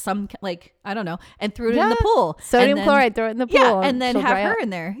salt, like some like I don't know, and threw it in the pool. Sodium chloride, throw it in the pool. Yeah, and then have her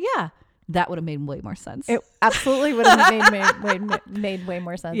in there. Yeah. That would have made way more sense. It absolutely would have made way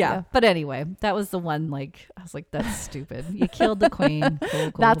more sense. Yeah. But anyway, that was the one, like, I was like, that's stupid. You killed the queen.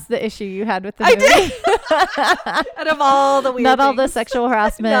 Cool. That's the issue you had with the movie. I did. Out of all the weird Not things. all the sexual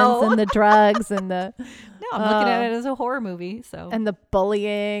harassments and the drugs and the... No, I'm looking at it as a horror movie. So and the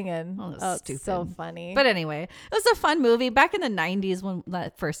bullying and it's so funny. But anyway, it was a fun movie. Back in the 90s when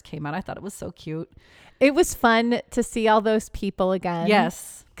that first came out, I thought it was so cute. It was fun to see all those people again.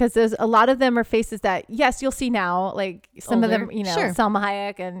 Yes. Because there's a lot of them are faces that, yes, you'll see now. Like some of them, you know, Selma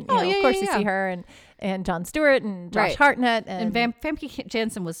Hayek and, of course you see her and Jon Stewart and Josh Hartnett. And Famke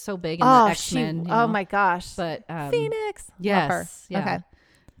Janssen was so big in the X-Men. Oh my gosh. But Phoenix. Yes. Love her. Yeah. Okay.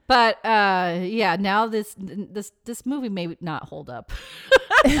 But now this movie may not hold up.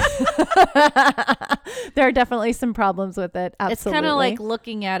 There are definitely some problems with it. Absolutely. It's kind of like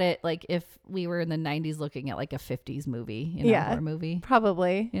looking at it like if we were in the 90s looking at like a 50s movie, horror movie.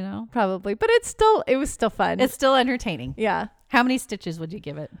 Probably. Probably. But it was still fun. It's still entertaining. Yeah. How many stitches would you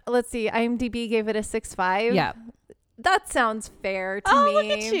give it? Let's see. IMDb gave it a 6.5. Yeah. That sounds fair to me. Oh, look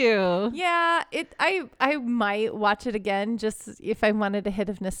at you. Yeah, I might watch it again just if I wanted a hit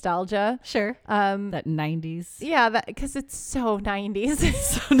of nostalgia. Sure. That 90s. Yeah, because it's so 90s.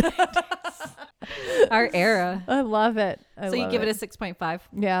 It's so 90s. Our era. I love it. So you give it a 6.5?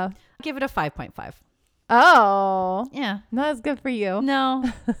 Yeah. Give it a 5.5. Oh. Yeah. That's good for you. No.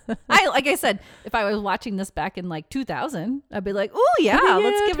 Like I said, if I was watching this back in like 2000, I'd be like, oh yeah,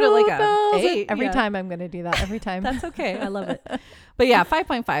 let's give it like a 8. Every time I'm going to do that. Every time. That's okay. I love it. But yeah,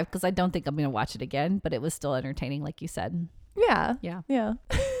 5.5 because I don't think I'm going to watch it again, but it was still entertaining like you said. Yeah. Yeah. Yeah.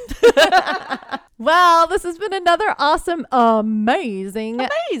 Well, this has been another awesome, amazing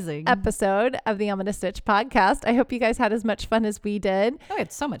episode of the I'm Gonna Stitch podcast. I hope you guys had as much fun as we did. Oh,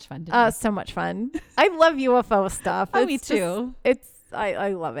 it's so much fun. Didn't so much fun. I love UFO stuff. Me too.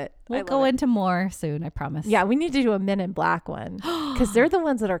 I love it. We'll go into more soon, I promise. Yeah, we need to do a Men in Black one because they're the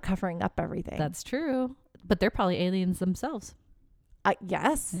ones that are covering up everything. That's true. But they're probably aliens themselves.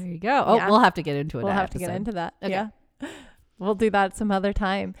 Yes. There you go. Oh, we'll have to get into it. We'll have to get into that. Okay. Yeah. We'll do that some other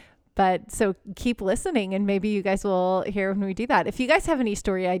time. But so keep listening and maybe you guys will hear when we do that. If you guys have any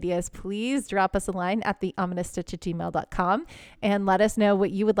story ideas, please drop us a line at theominoussstitch@gmail.com and let us know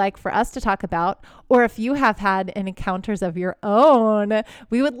what you would like for us to talk about. Or if you have had an encounters of your own,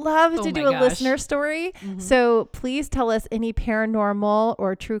 we would love to do a listener story. Mm-hmm. So please tell us any paranormal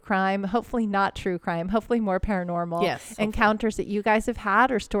or true crime, hopefully not true crime, hopefully more paranormal encounters that you guys have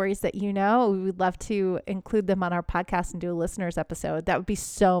had or stories that you know. We would love to include them on our podcast and do a listeners episode. That would be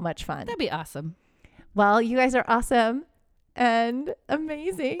so much fun. That'd be awesome. Well, you guys are awesome and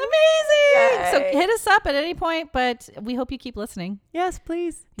amazing. Yay. So hit us up at any point, but we hope you keep listening. Yes,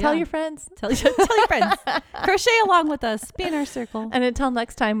 please. Tell your friends. Tell your friends. Crochet along with us. Be in our circle. And until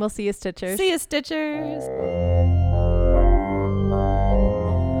next time, we'll see you, Stitchers. See you, Stitchers.